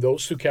 Yeah. And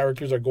those two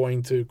characters are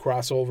going to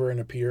cross over and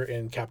appear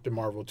in Captain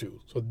Marvel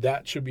 2. So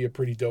that should be a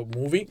pretty dope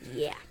movie.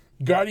 Yeah.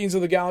 Guardians of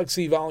the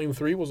Galaxy Volume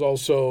 3 was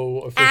also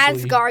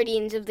officially... As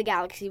Guardians of the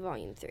Galaxy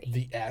Volume 3.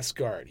 The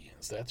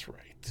Asgardians, that's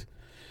right.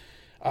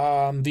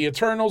 The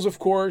Eternals, of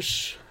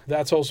course,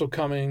 that's also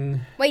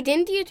coming. Wait,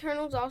 didn't the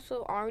Eternals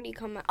also already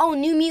come out? Oh,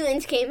 New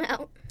Mutants came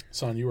out.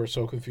 Son, you are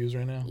so confused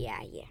right now. Yeah.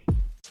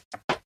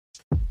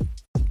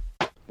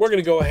 We're going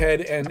to go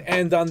ahead and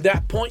end on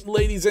that point,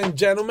 ladies and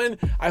gentlemen.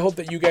 I hope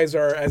that you guys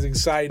are as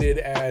excited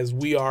as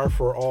we are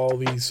for all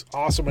these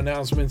awesome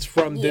announcements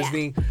from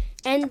Disney.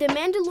 And The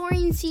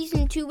Mandalorian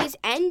Season 2 is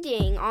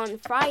ending on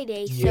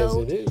Friday, Yes,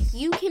 so it is.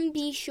 you can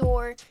be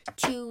sure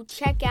to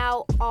check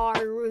out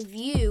our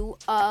review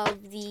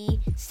of the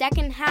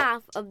second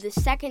half of the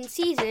second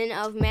season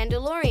of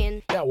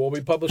Mandalorian. Yeah, we'll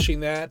be publishing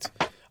that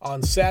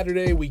on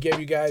Saturday. We gave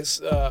you guys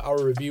our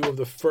review of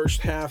the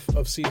first half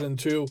of Season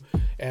 2,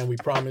 and we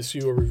promise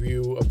you a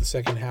review of the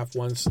second half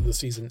once the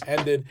season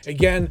ended.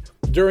 Again,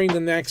 during the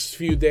next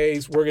few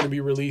days, we're going to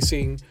be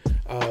releasing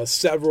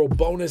several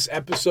bonus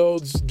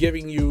episodes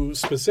giving you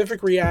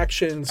specific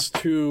reactions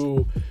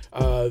to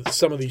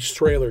some of these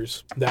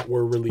trailers that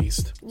were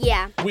released.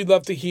 Yeah. We'd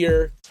love to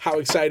hear how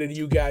excited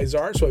you guys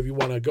are. So if you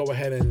want to go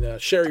ahead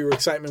and share your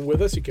excitement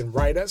with us, you can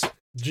write us,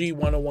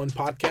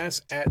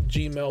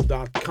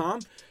 g101podcast@gmail.com.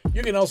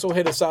 You can also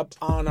hit us up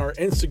on our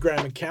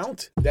Instagram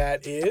account.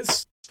 That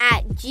is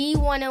At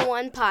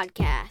G101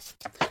 Podcast.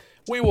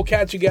 We will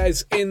catch you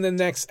guys in the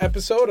next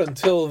episode.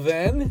 Until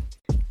then,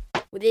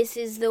 This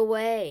is the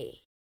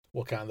way.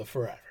 Wakanda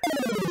forever.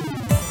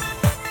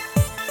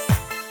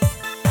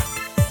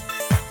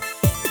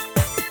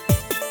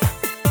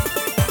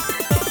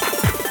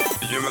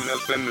 Human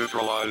has been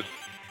neutralized.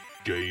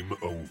 Game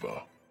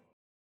over.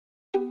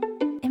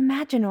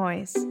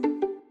 Imaginoise.